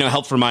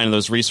 help for mine, and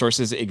those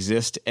resources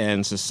exist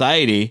in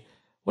society.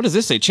 What does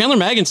this say? Chandler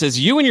Magan says,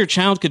 you and your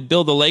child could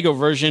build a Lego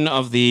version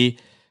of the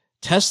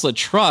Tesla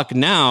truck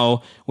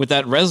now with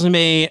that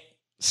resume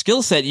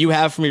skill set you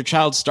have from your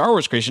child's Star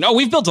Wars creation. Oh,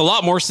 we've built a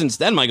lot more since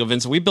then, Michael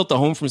Vincent. We built the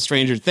home from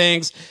Stranger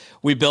Things.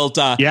 We built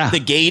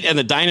the gate and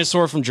the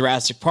dinosaur from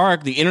Jurassic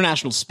Park, the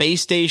International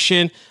Space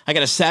Station. I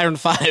got a Saturn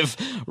V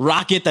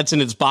rocket that's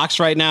in its box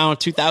right now,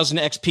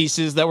 2000X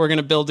pieces that we're going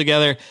to build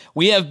together.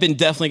 We have been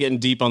definitely getting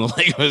deep on the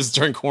Legos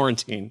during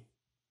quarantine.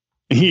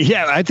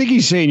 Yeah, I think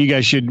he's saying you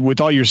guys should,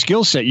 with all your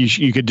skill set,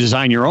 you could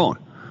design your own.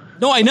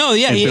 No, I know.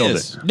 Yeah, he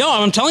is. No,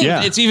 I'm telling you,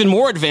 it's even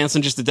more advanced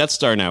than just the Death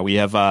Star now. We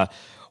have...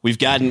 We've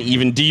gotten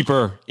even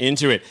deeper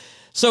into it.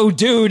 So,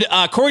 dude,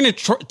 according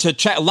to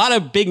a lot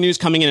of big news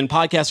coming in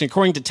podcasting,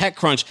 according to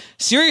TechCrunch,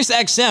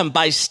 SiriusXM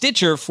buys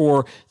Stitcher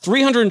for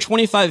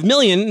 $325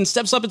 million and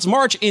steps up its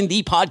march in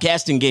the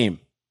podcasting game.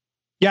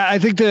 Yeah, I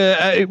think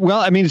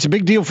it's a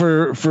big deal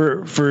for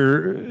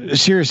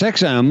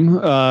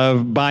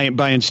SiriusXM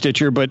buying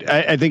Stitcher, but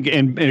I think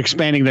in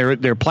expanding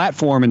their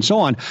platform and so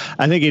on,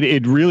 I think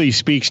it really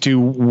speaks to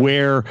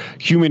where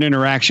human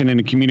interaction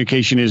and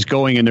communication is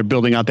going, and they're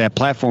building out that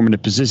platform, and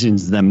it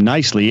positions them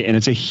nicely, and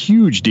it's a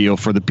huge deal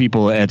for the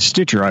people at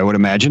Stitcher, I would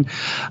imagine.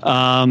 But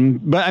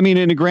I mean,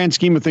 in the grand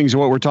scheme of things,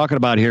 what we're talking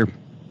about here,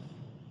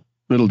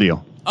 little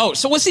deal. Oh,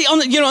 so what's on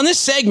this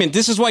segment,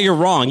 this is why you're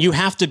wrong. You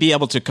have to be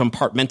able to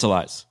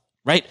compartmentalize,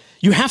 right?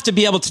 You have to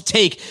be able to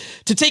take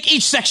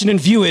each section and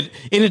view it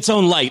in its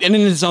own light and in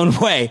its own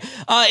way.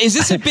 Is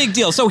this a big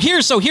deal? So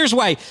here's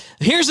why.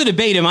 Here's a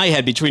debate in my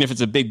head between if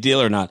it's a big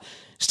deal or not.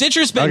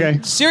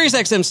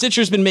 SiriusXM,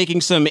 Stitcher's been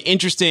making some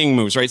interesting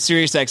moves, right?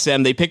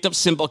 SiriusXM, they picked up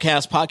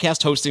Simplecast,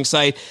 podcast hosting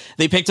site.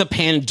 They picked up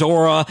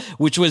Pandora,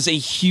 which was a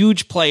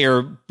huge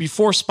player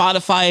before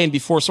Spotify and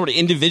before sort of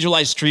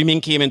individualized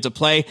streaming came into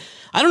play.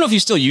 I don't know if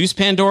you still use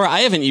Pandora.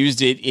 I haven't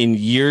used it in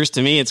years.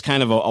 To me, it's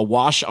kind of a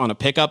wash on a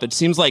pickup. It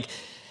seems like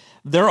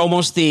they're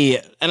almost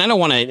and I don't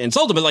want to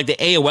insult them, but like the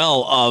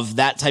AOL of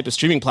that type of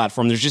streaming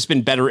platform. There's just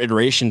been better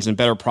iterations and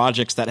better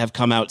projects that have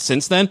come out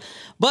since then.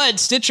 But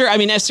Stitcher, I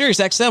mean, as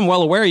SiriusXM,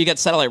 well aware, you get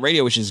satellite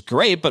radio, which is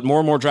great, but more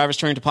and more drivers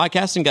turning to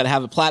podcasting, got to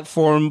have a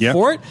platform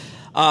for it.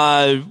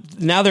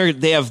 Now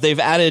they've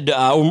added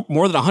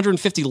more than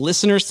 150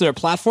 listeners to their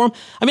platform.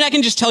 I mean, I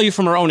can just tell you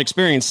from our own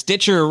experience,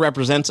 Stitcher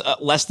represents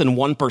less than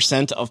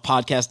 1% of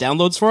podcast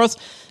downloads for us.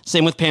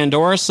 Same with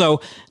Pandora.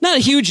 So not a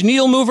huge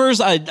needle movers.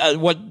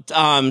 What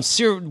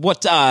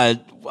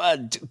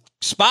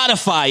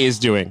Spotify is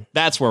doing,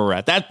 that's where we're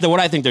at.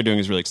 What I think they're doing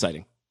is really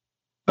exciting.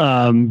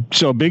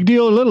 So big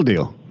deal or little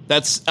deal?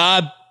 That's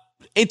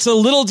it's a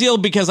little deal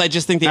because I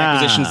just think the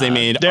acquisitions they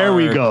made. There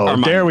we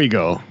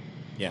go.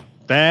 Yeah.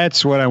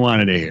 That's what I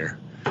wanted to hear.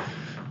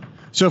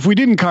 So if we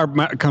didn't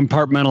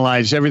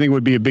compartmentalize, everything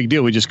would be a big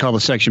deal. We just call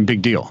the section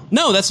big deal.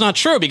 No, that's not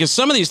true, because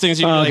some of these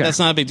things you're like, that's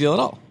not a big deal at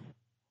all.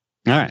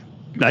 All right.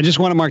 I just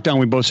want to mark down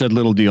we both said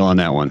little deal on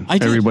that one.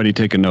 Everybody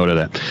take a note of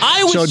that.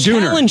 I was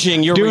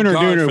challenging your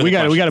Dooner. We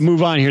got to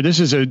move on here. This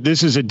is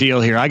a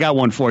deal here. I got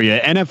one for you.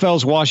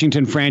 NFL's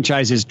Washington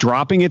franchise is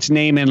dropping its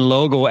name and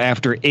logo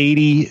after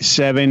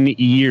 87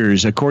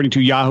 years. According to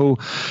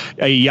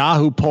a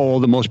Yahoo poll,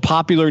 the most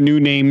popular new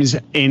names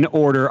in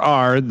order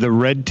are the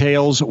Red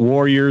Tails,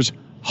 Warriors,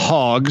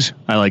 Hogs.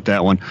 I like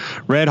that one.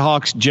 Red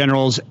Hawks,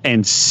 Generals,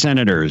 and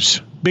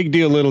Senators. Big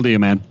deal, little deal,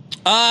 man.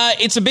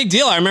 It's a big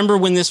deal. I remember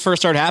when this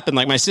first started happening.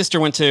 Like, my sister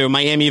went to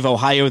Miami of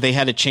Ohio. They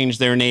had to change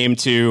their name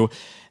to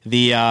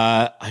the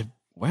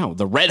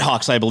Red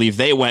Hawks, I believe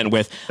they went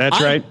with.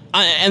 That's right.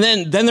 And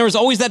then there was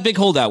always that big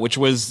holdout, which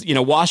was,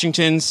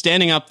 Washington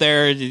standing up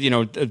there,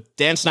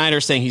 Dan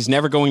Snyder saying he's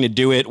never going to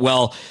do it.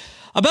 Well,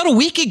 about a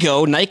week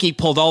ago, Nike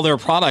pulled all their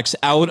products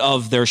out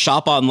of their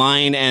shop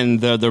online, and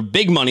the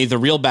big money, the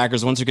real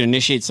backers, the ones who can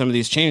initiate some of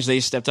these changes, they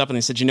stepped up and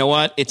they said, you know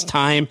what? It's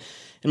time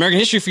in American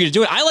history for you to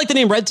do it. I like the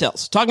name Red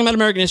Tails. Talking about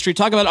American history,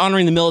 talk about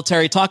honoring the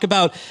military, talk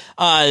about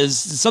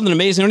something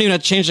amazing. You don't even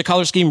have to change the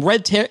color scheme.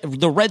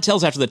 The Red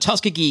Tails after the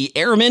Tuskegee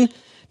Airmen.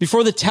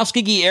 Before the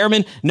Tuskegee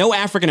Airmen, no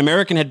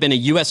African-American had been a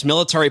U.S.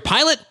 military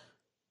pilot.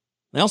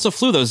 They also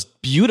flew those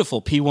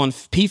beautiful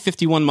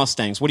P-51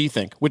 Mustangs. What do you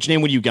think? Which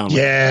name would you go with?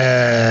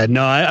 Yeah,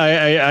 no,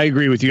 I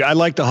agree with you. I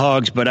like the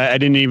Hogs, but I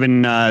didn't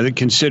even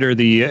consider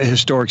the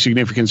historic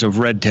significance of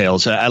Red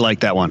Tails. I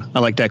like that one. I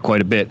like that quite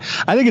a bit.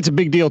 I think it's a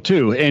big deal,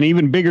 too. An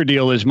even bigger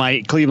deal is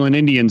my Cleveland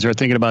Indians are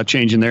thinking about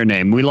changing their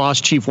name. We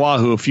lost Chief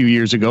Wahoo a few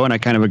years ago, and I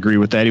kind of agree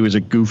with that. He was a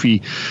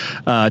goofy,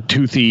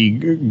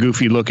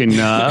 goofy-looking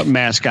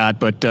mascot,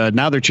 but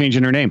now they're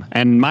changing their name.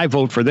 And my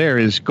vote for there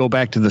is go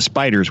back to the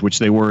Spiders, which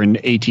they were in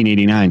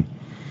 1889.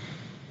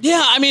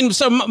 Yeah, I mean,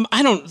 so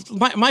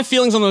my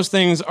feelings on those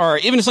things are,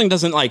 even if something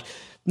doesn't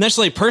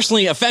necessarily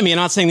personally offend me, I'm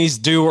not saying these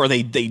do or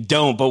they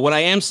don't, but what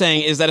I am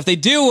saying is that if they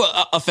do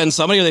offend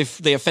somebody or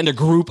they offend a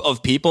group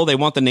of people, they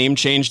want the name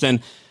changed,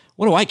 then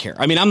what do I care?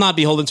 I mean, I'm not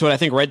beholden to it. I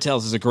think Red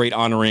Tails is a great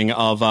honoring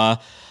of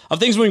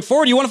things moving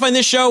forward. You want to find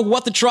this show,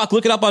 What the Truck,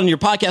 look it up on your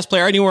podcast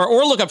player anywhere,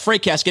 or look up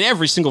Freightcast. Get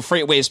every single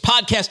FreightWaves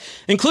podcast,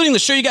 including the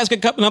show you guys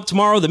got coming up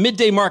tomorrow, the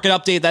Midday Market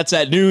Update. That's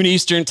at noon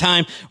Eastern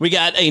time. We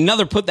got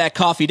another Put That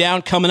Coffee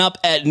Down coming up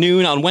at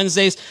noon on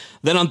Wednesdays.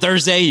 Then on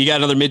Thursday, you got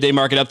another Midday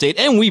Market Update,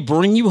 and we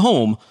bring you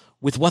home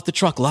with What the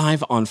Truck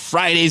live on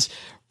Fridays,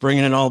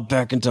 bringing it all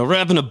back into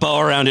wrapping a bow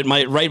around it.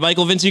 Right,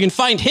 Michael Vincent? You can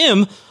find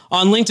him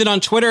on LinkedIn,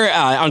 on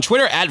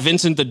Twitter at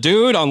Vincent the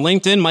Dude. On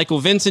LinkedIn, Michael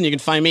Vincent. You can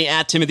find me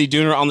at Timothy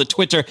Dooner on the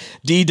Twitter,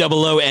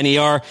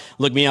 DOONER.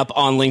 Look me up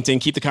on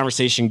LinkedIn. Keep the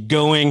conversation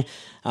going.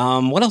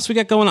 What else we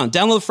got going on?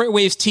 Download the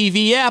FreightWaves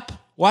TV app.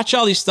 Watch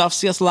all these stuff.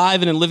 See us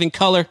live and in living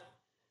color.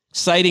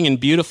 Exciting and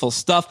beautiful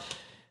stuff.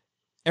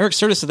 Eric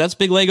Serta said, that's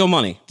big Lego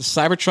money. The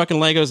Cybertruck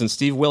and Legos. And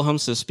Steve Wilhelm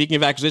says, speaking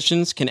of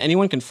acquisitions, can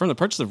anyone confirm the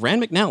purchase of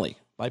Rand McNally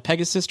by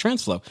Pegasus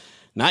Transflow?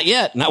 Not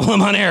yet. Not while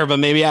I'm on air, but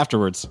maybe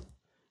afterwards.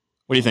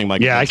 What do you think,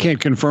 Mike? Yeah, I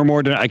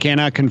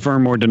cannot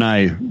confirm or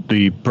deny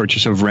the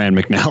purchase of Rand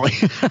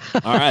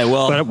McNally. All right,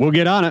 well, but we'll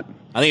get on it.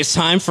 I think it's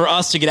time for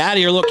us to get out of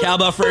here. A little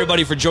cowbell for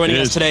everybody for joining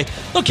us today.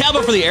 A little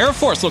cowbell for the Air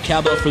Force. A little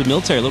cowbell for the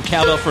military. A little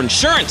cowbell for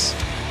insurance.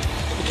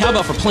 A little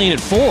cowbell for playing it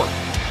forward.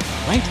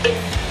 Right?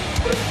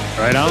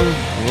 Right on.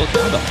 A little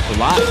cowbell. We're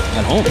live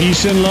at home.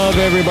 Peace and love,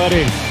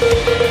 everybody.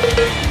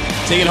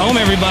 Take it home,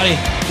 everybody.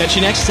 Catch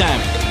you next time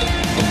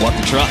on What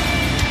the Truck.